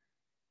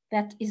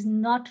 That is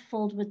not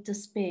filled with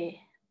despair,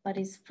 but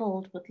is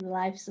filled with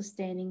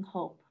life-sustaining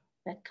hope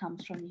that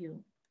comes from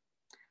you.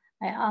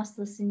 I ask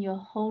this in your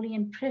holy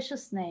and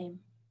precious name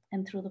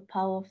and through the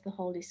power of the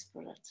Holy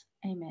Spirit.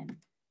 Amen.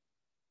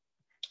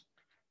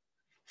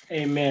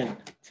 Amen.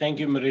 Thank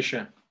you,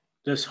 Marisha.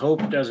 This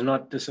hope does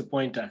not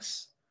disappoint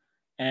us.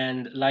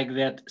 And like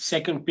that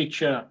second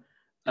picture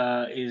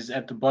is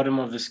at the bottom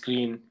of the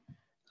screen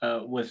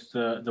with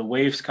the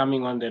waves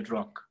coming on that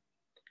rock.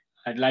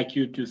 I'd like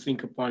you to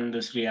think upon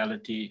this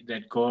reality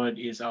that God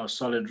is our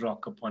solid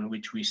rock upon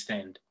which we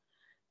stand,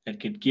 that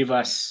could give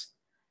us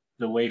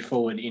the way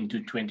forward into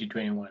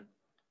 2021.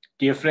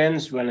 Dear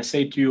friends, when I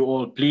say to you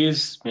all,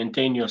 please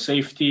maintain your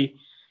safety.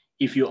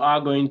 If you are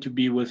going to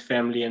be with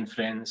family and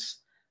friends,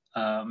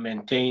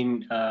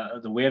 maintain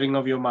the wearing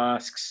of your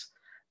masks.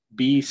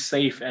 be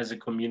safe as a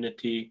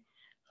community.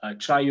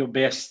 Try your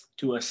best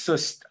to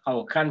assist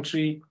our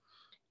country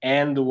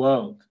and the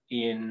world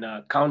in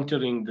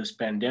countering this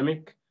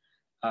pandemic.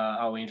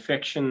 Our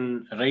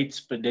infection rates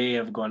per day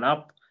have gone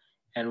up,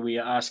 and we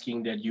are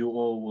asking that you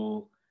all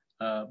will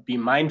be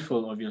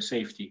mindful of your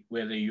safety,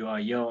 whether you are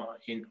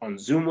here on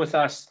Zoom with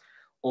us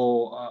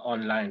or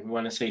online. We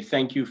want to say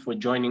thank you for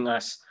joining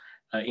us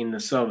in the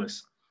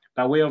service.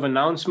 By way of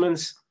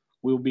announcements,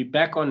 we'll be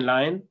back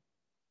online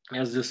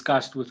as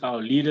discussed with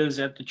our leaders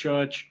at the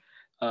church.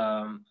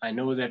 I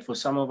know that for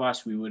some of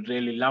us, we would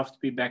really love to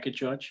be back at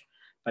church,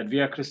 but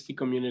Via Christi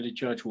Community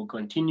Church will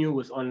continue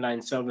with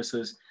online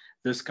services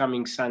this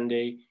coming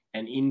Sunday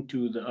and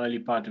into the early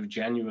part of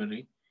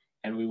January.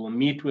 And we will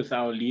meet with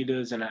our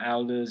leaders and our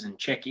elders and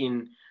check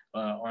in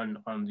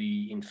on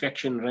the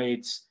infection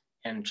rates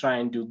and try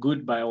and do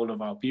good by all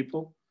of our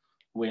people.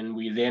 When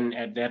we then,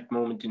 at that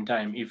moment in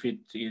time, if it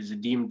is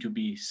deemed to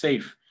be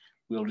safe,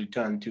 we'll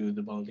return to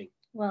the building.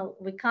 Well,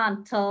 we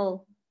can't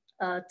till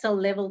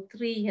level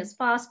 3 has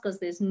passed because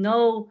there's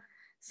no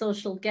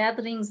social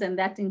gatherings, and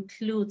that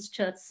includes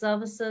church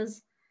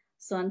services.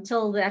 So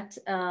until that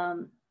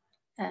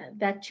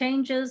that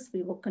changes,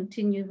 we will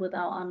continue with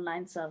our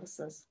online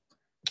services.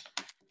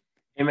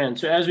 Amen.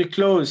 So as we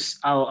close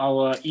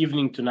our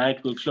evening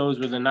tonight, we'll close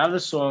with another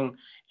song.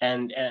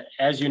 And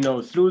as you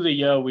know, through the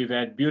year, we've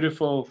had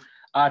beautiful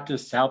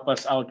artists help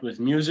us out with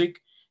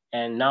music.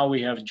 And now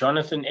we have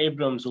Jonathan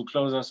Abrams who'll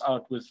close us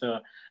out with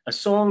a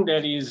song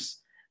that is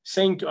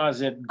saying to us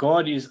that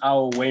God is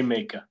our way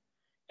maker.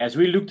 As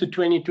we look to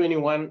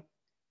 2021,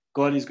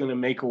 God is going to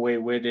make a way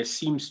where there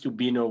seems to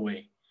be no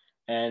way.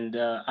 And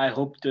I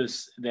hope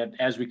that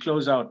as we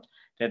close out,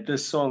 that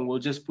this song will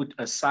just put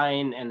a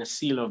sign and a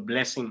seal of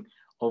blessing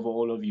over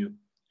all of you.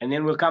 And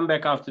then we'll come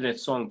back after that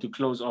song to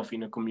close off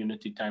in a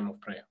community time of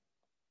prayer.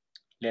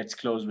 Let's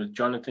close with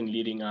Jonathan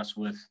leading us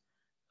with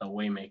a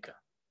Waymaker.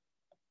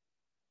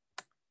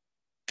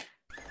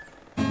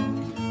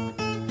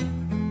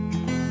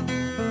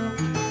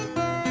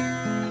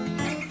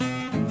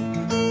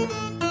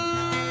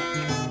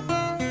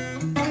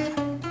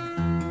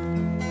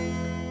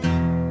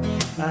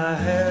 I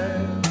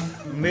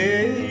have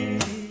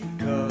made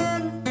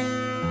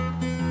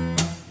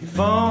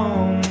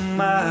from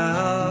my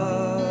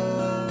heart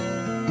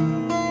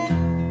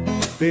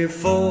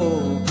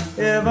before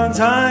even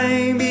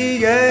time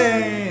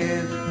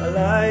began. My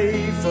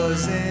life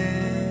was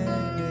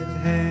in His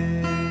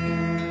hand.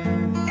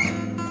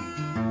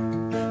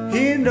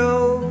 He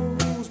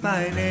knows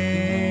my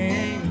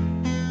name.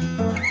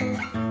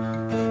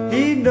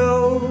 He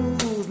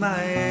knows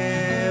my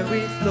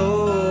every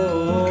thought.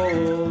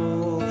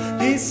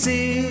 He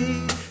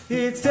sees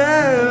each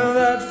tear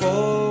that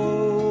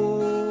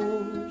falls,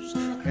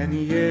 and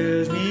He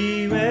hears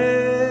me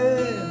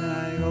when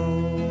I go.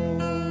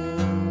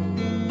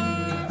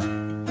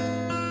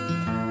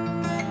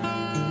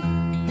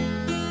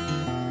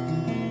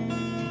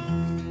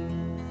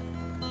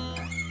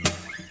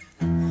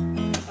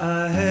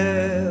 I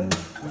have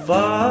a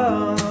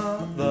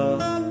Father,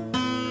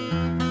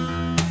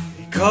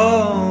 He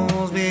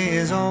calls me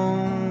His own.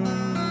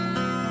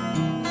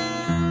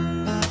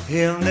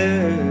 He'll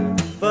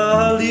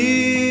never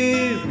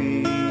leave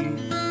me,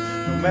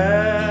 no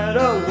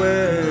matter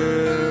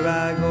where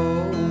I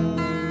go.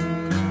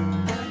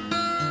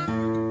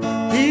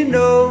 He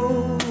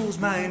knows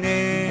my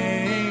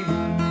name.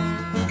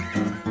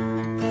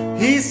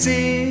 He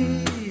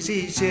sees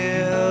each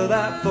tear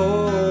that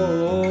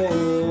falls.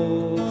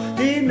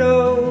 He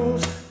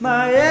knows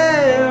my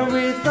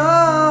every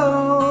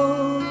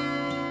thought,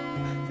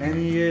 and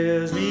He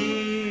hears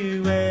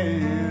me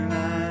when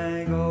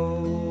I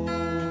go.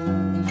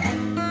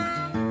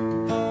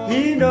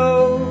 He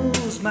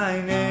knows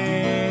my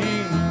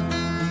name.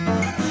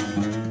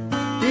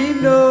 He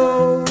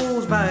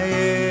knows my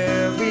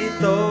every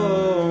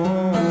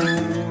thought.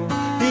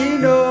 He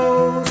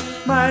knows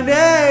my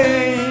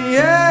name.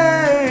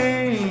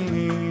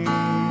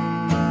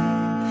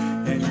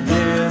 And He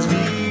hears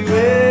me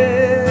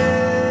when,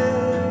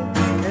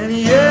 and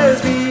He hears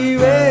me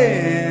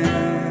when,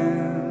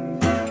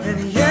 and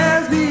He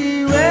hears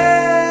me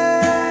when,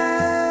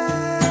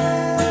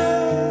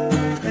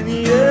 and He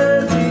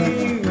hears me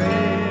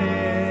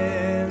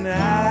when I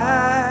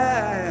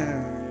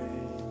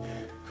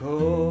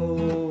call.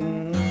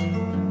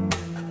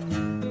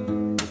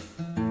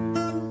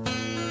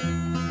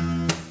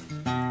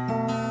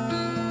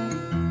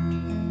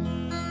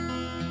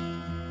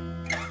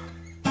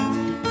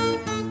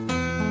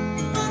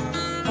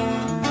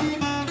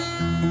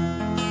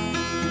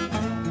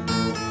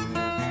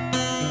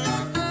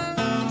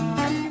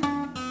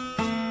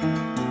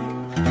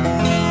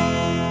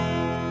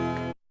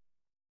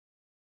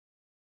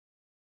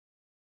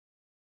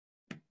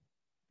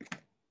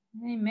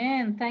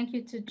 Amen. Thank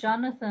you to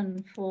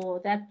Jonathan for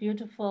that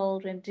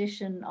beautiful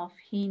rendition of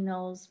He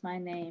Knows My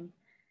Name.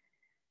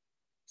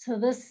 So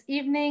this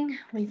evening,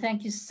 we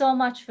thank you so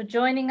much for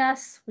joining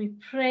us. We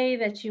pray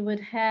that you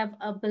would have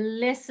a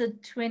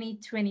blessed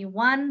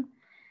 2021,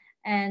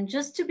 and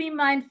just to be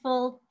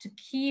mindful to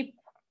keep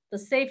the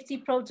safety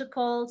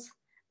protocols.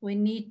 We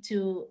need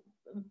to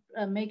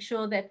make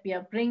sure that we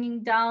are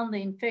bringing down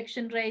the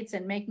infection rates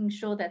and making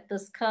sure that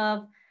this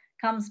curve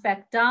comes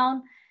back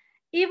down.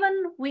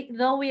 Even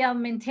though we are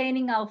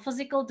maintaining our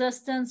physical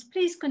distance,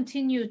 please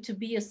continue to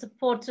be a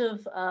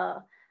supportive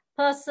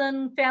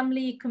person,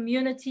 family,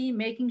 community,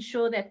 making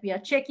sure that we are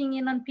checking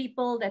in on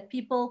people, that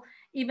people,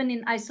 even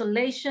in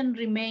isolation,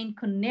 remain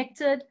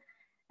connected.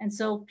 And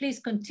so please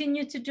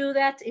continue to do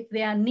that. If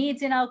there are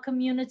needs in our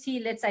community,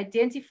 let's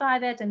identify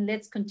that and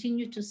let's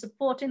continue to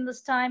support in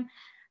this time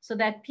so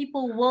that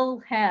people will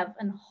have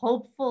a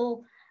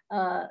hopeful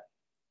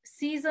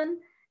season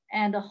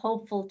and a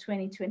hopeful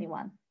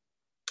 2021.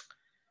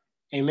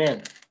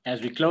 Amen.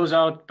 As we close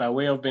out by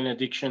way of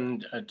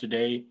benediction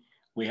today,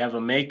 we have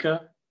a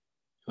maker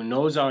who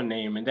knows our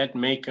name, and that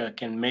maker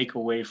can make a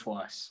way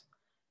for us.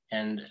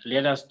 And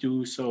let us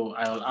do so.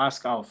 I'll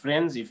ask our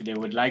friends if they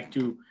would like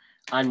to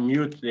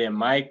unmute their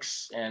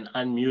mics and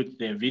unmute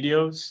their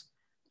videos.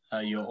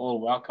 You're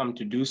all welcome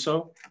to do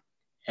so.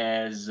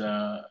 Let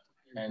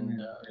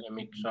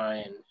me try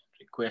and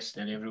request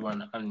that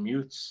everyone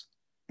unmutes.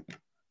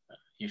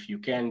 If you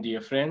can, dear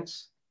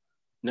friends,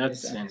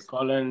 Nuts and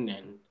Colin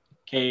and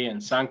Kay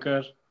and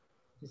Sankar.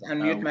 Just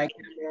unmute my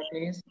camera,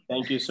 please.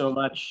 Thank you so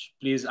much.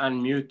 Please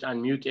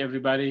unmute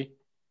everybody.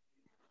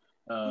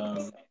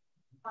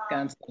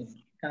 Can't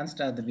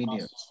start the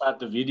video. Start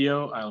the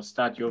video. I'll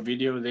start your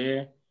video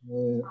there.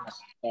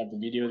 Start the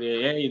video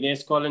there. Hey,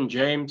 there's Colin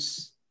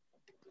James.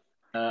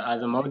 Are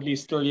the Modley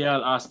still here?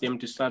 I'll ask them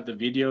to start the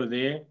video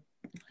there.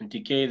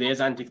 Auntie Kay,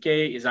 there's Auntie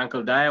Kay. Is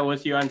Uncle Daya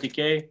with you, Auntie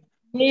Kay?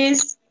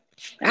 Yes.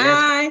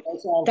 Hi. Yes.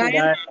 Uncle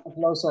Daya,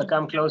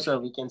 come closer.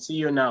 We can see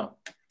you now.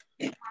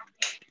 Yeah.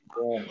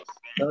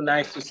 So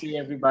nice to see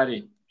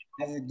everybody.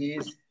 As it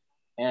is.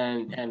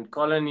 And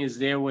Colin is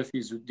there with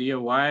his dear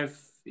wife.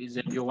 Is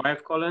that your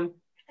wife, Colin?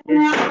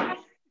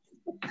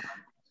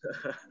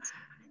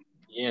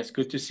 Yes,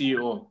 good to see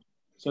you all.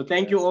 So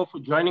thank you all for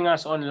joining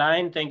us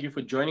online. Thank you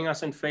for joining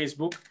us on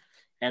Facebook.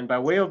 And by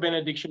way of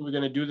benediction, we're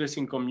going to do this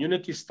in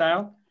community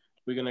style.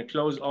 We're going to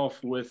close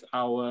off with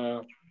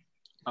our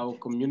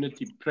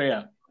community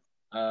prayer.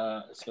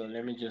 So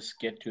let me just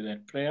get to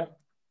that prayer.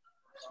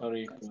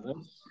 Sorry for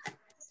this.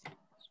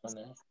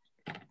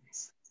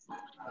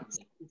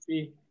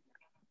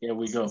 Here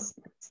we go.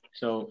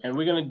 So, and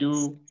we're going to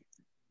do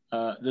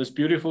this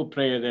beautiful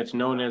prayer that's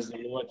known as the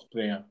Lord's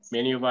Prayer.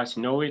 Many of us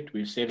know it.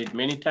 We've said it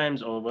many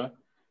times over,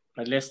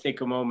 but let's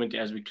take a moment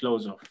as we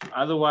close off.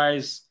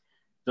 Otherwise,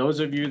 those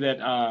of you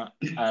that are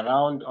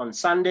around on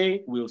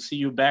Sunday, we'll see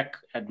you back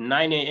at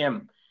 9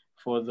 a.m.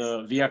 for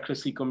the Via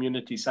Christi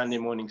Community Sunday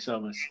morning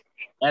service.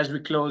 As we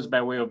close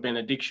by way of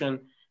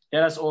benediction,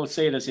 let us all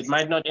say this. It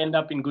might not end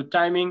up in good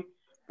timing,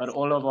 but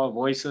all of our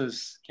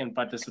voices can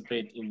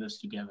participate in this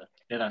together.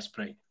 Let us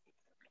pray.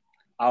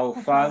 Our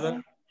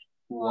Father,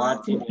 who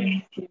art in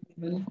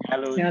heaven,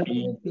 hallowed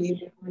be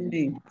your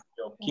name.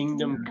 Your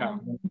kingdom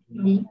come.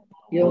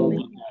 Your will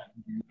be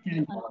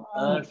done on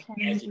earth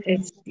as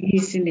it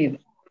is in heaven.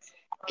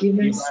 Give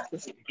us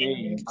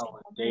today our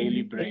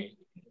daily bread,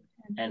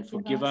 and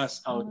forgive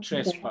us our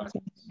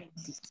trespasses,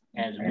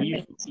 as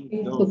we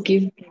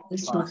forgive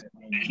those who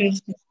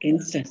trespass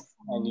against us.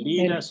 And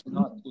lead us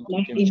not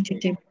into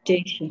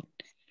temptation,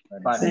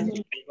 but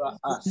deliver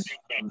us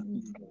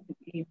from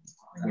evil.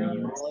 For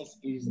yours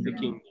is the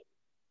kingdom,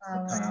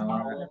 the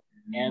power,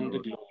 and the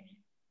glory,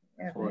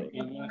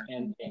 forever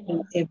and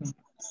ever.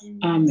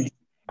 Amen.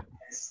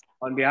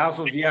 On behalf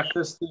of Via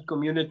Christi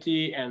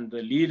community and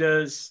the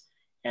leaders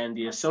and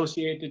the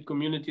associated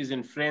communities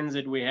and friends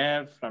that we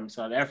have from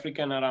South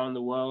Africa and around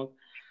the world,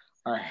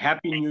 a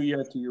happy new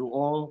year to you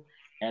all.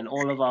 And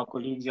all of our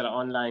colleagues that are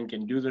online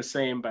can do the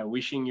same by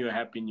wishing you a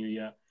happy new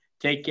year.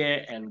 Take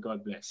care and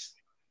God bless.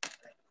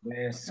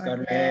 Bless.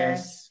 God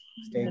bless.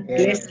 Stay care.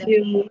 Bless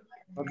you.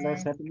 God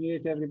bless. Happy New Year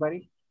to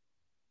everybody.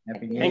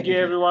 Happy New Year. Thank you,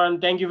 everyone.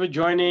 Thank you for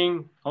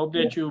joining. Hope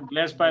that you're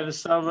blessed by the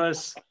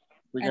service.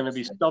 We're going to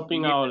be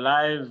stopping our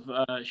live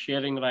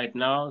sharing right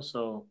now.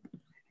 So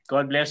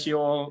God bless you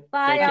all.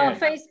 Bye, Take our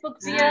care.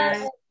 Facebook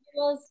viewers.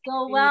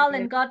 Go well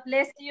and God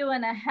bless you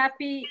and a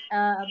happy,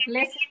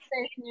 blessed,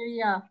 safe New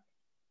Year.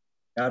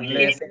 God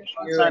bless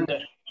you. Sunday.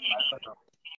 Bye for now.